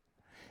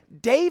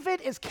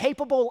 David is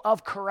capable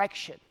of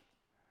correction.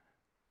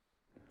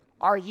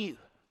 Are you?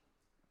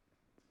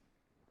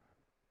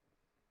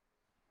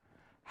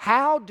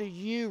 How do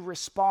you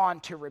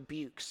respond to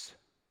rebukes?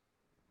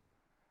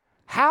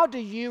 How do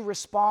you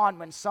respond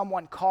when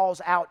someone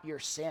calls out your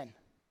sin?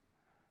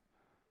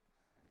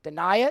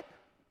 Deny it?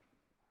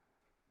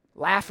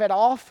 Laugh it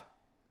off?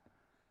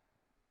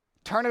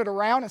 Turn it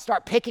around and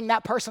start picking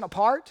that person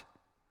apart?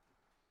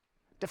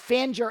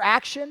 Defend your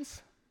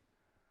actions?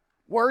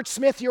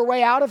 Wordsmith your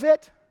way out of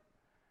it?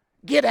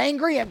 Get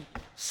angry and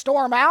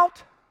storm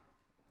out?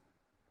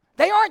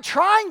 They aren't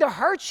trying to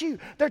hurt you.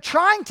 They're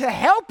trying to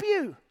help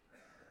you.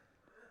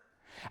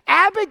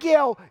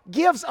 Abigail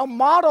gives a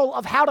model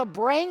of how to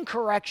bring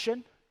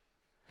correction,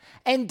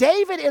 and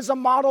David is a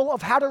model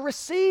of how to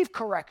receive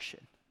correction.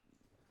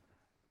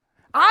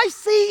 I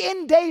see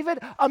in David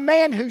a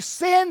man who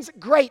sins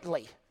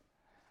greatly,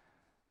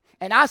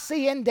 and I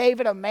see in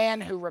David a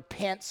man who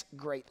repents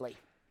greatly.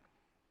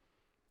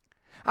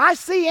 I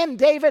see in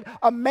David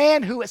a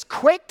man who is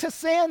quick to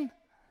sin,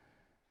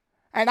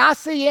 and I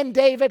see in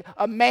David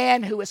a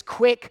man who is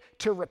quick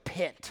to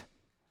repent.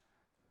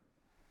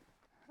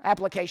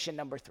 Application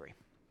number 3.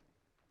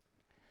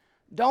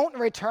 Don't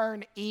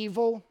return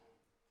evil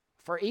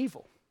for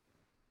evil.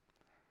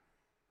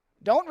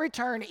 Don't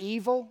return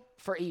evil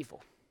for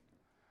evil.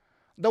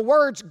 The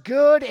words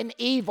good and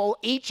evil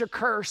each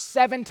occur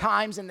 7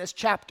 times in this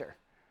chapter.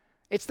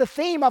 It's the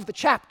theme of the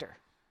chapter.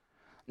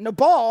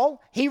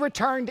 Nabal, he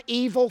returned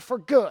evil for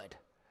good.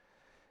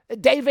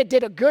 David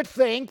did a good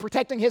thing,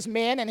 protecting his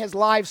men and his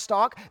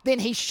livestock. Then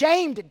he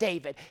shamed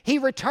David. He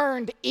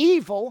returned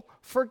evil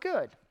for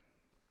good.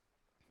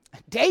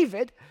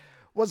 David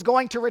was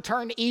going to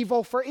return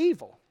evil for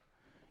evil.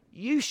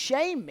 You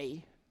shame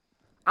me,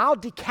 I'll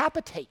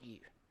decapitate you.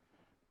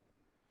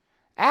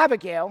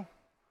 Abigail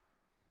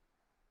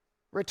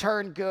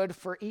returned good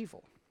for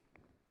evil.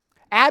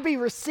 Abby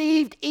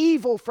received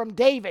evil from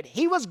David.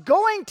 He was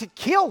going to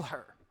kill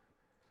her,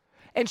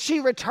 and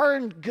she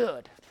returned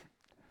good.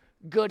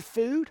 Good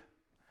food,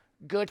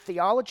 good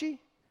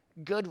theology,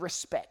 good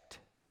respect.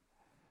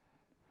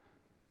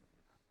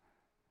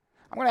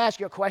 I'm going to ask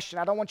you a question.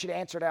 I don't want you to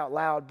answer it out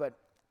loud, but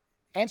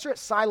answer it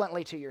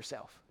silently to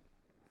yourself.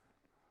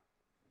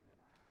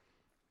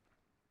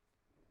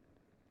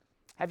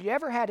 Have you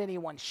ever had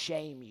anyone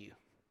shame you?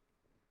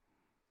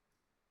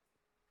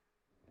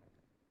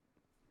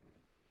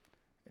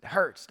 It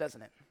hurts,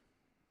 doesn't it?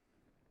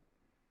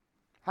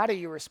 How do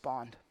you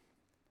respond?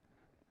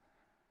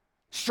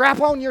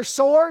 Strap on your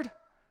sword,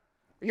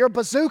 your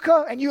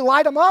bazooka, and you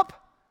light them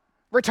up?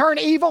 Return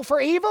evil for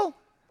evil?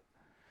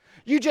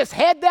 You just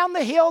head down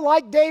the hill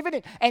like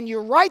David and you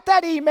write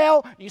that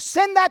email, you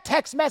send that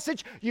text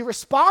message, you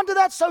respond to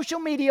that social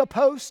media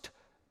post.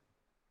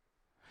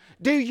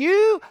 Do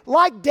you,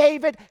 like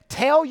David,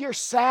 tell your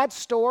sad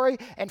story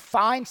and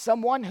find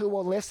someone who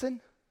will listen?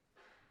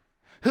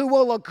 Who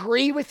will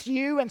agree with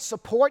you and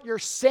support your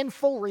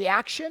sinful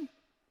reaction?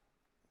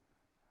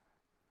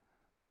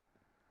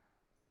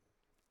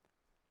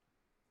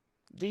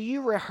 Do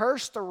you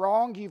rehearse the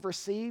wrong you've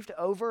received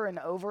over and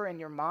over in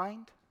your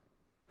mind?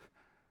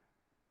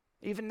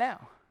 Even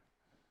now,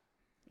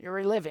 you're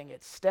reliving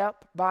it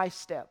step by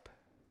step.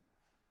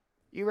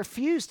 You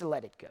refuse to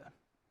let it go.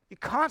 You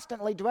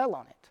constantly dwell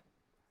on it.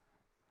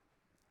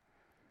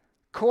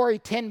 Corrie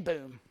ten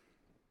Boom,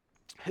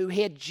 who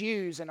hid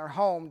Jews in her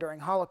home during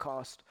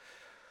Holocaust,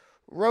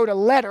 wrote a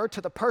letter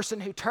to the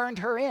person who turned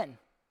her in.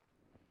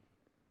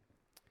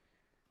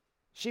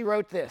 She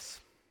wrote this: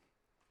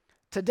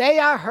 "Today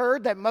I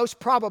heard that most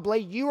probably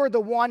you are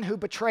the one who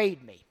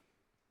betrayed me.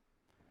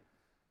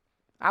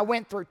 I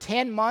went through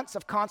 10 months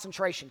of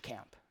concentration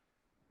camp.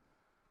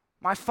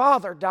 My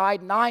father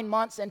died 9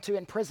 months into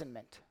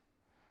imprisonment,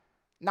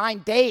 9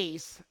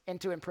 days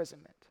into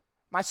imprisonment.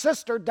 My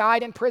sister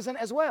died in prison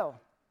as well.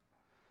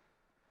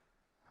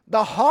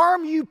 The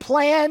harm you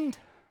planned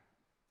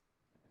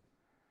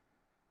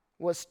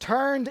was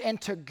turned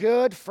into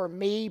good for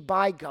me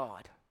by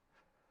God.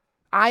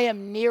 I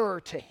am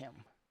nearer to Him.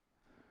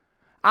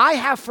 I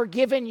have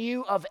forgiven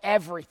you of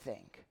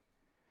everything.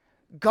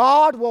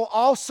 God will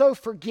also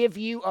forgive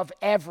you of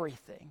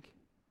everything.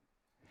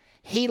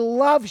 He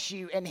loves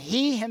you, and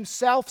He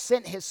Himself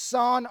sent His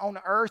Son on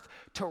earth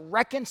to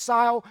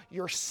reconcile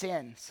your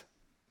sins."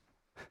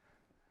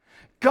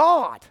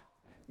 God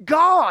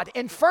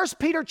in 1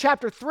 Peter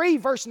chapter 3,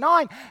 verse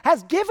 9,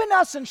 has given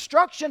us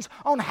instructions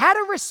on how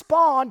to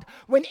respond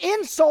when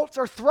insults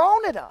are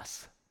thrown at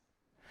us.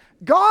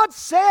 God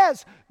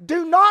says,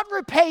 do not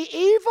repay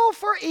evil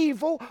for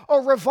evil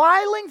or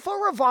reviling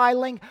for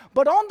reviling,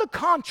 but on the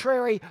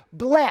contrary,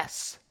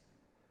 bless.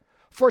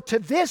 For to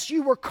this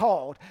you were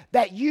called,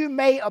 that you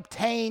may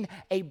obtain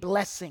a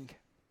blessing.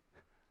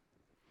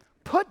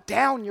 Put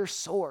down your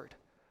sword.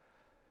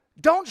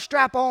 Don't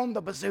strap on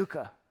the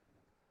bazooka.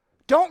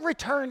 Don't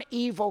return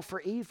evil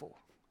for evil.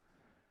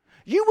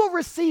 You will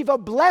receive a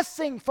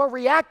blessing for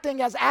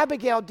reacting as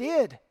Abigail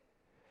did.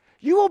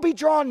 You will be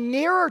drawn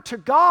nearer to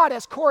God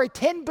as Corrie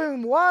ten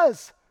Boom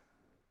was.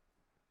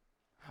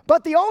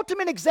 But the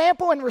ultimate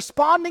example in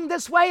responding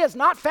this way is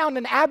not found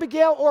in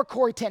Abigail or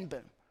Corrie ten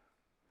Boom.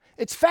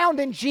 It's found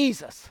in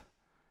Jesus.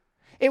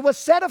 It was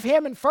said of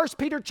him in 1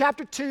 Peter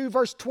chapter 2,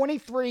 verse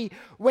 23,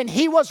 when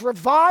he was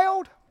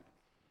reviled,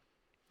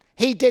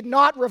 he did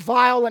not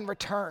revile in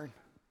return.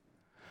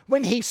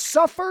 When he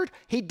suffered,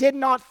 he did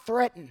not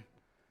threaten,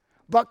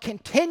 but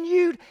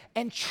continued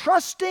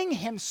entrusting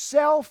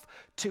himself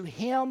to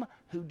him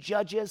who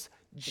judges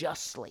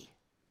justly.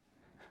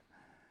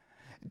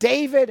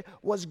 David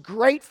was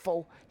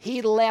grateful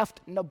he left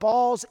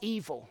Nabal's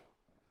evil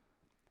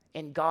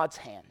in God's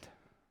hand.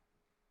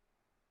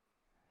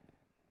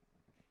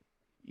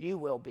 You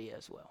will be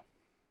as well.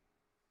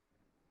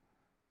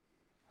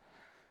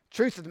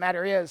 Truth of the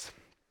matter is,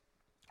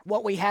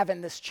 what we have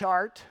in this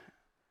chart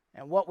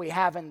and what we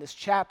have in this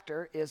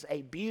chapter is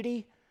a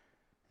beauty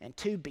and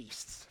two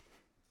beasts.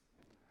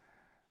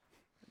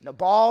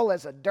 Nabal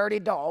is a dirty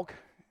dog.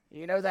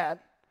 You know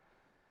that.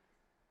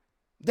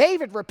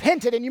 David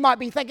repented, and you might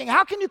be thinking,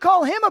 how can you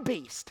call him a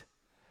beast?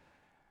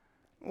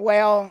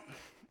 Well,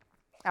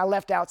 I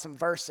left out some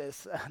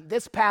verses.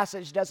 This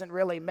passage doesn't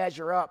really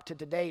measure up to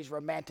today's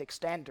romantic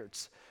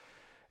standards.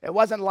 It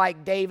wasn't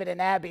like David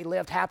and Abby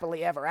lived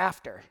happily ever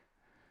after.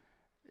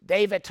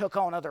 David took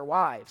on other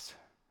wives.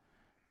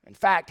 In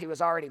fact, he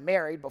was already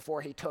married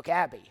before he took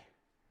Abby.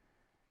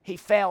 He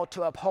failed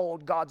to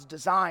uphold God's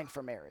design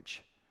for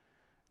marriage.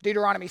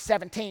 Deuteronomy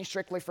 17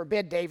 strictly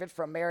forbid David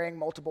from marrying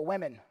multiple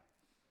women.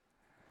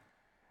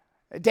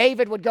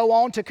 David would go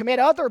on to commit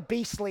other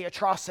beastly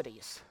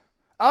atrocities,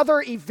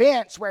 other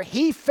events where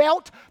he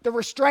felt the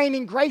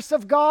restraining grace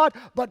of God,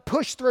 but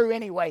pushed through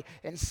anyway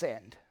and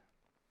sinned.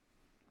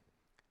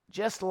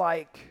 Just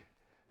like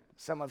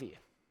some of you.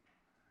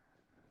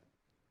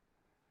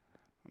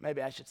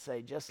 Maybe I should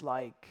say, just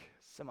like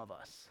some of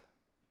us.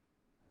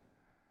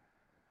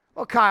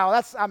 Well, Kyle,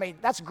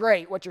 that's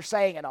great what you're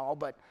saying and all,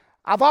 but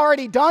I've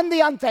already done the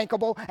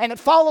unthinkable, and it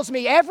follows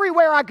me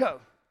everywhere I go.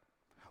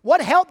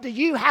 What help do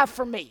you have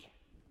for me?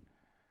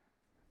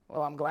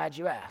 Well, I'm glad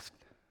you asked.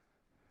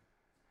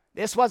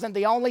 This wasn't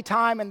the only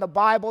time in the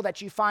Bible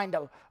that you find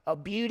a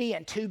beauty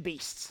and two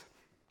beasts.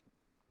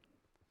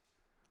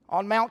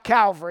 On Mount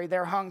Calvary,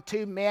 there hung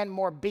two men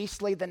more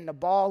beastly than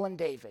Nabal and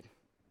David.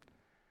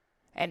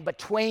 And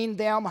between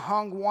them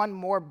hung one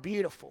more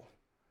beautiful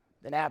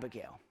than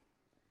Abigail.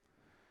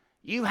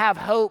 You have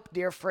hope,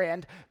 dear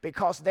friend,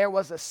 because there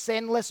was a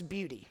sinless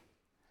beauty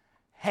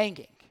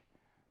hanging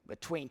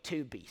between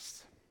two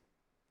beasts.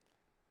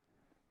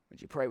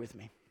 Would you pray with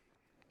me?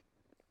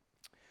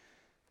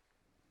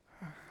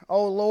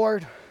 Oh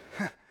Lord,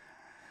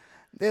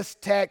 this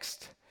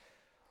text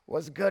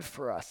was good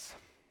for us.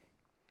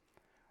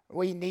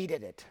 We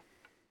needed it.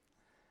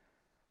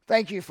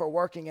 Thank you for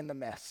working in the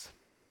mess.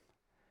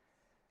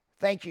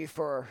 Thank you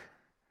for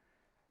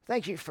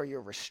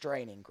your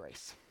restraining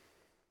grace.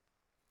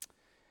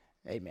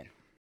 Amen.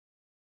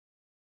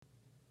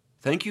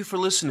 Thank you for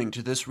listening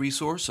to this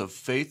resource of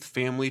Faith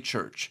Family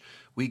Church.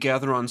 We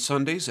gather on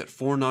Sundays at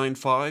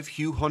 495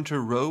 Hugh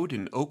Hunter Road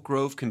in Oak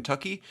Grove,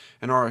 Kentucky,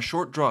 and are a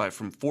short drive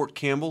from Fort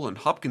Campbell and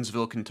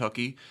Hopkinsville,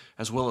 Kentucky,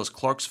 as well as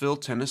Clarksville,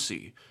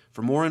 Tennessee.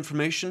 For more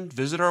information,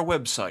 visit our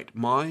website,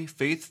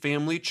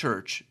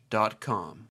 myfaithfamilychurch.com.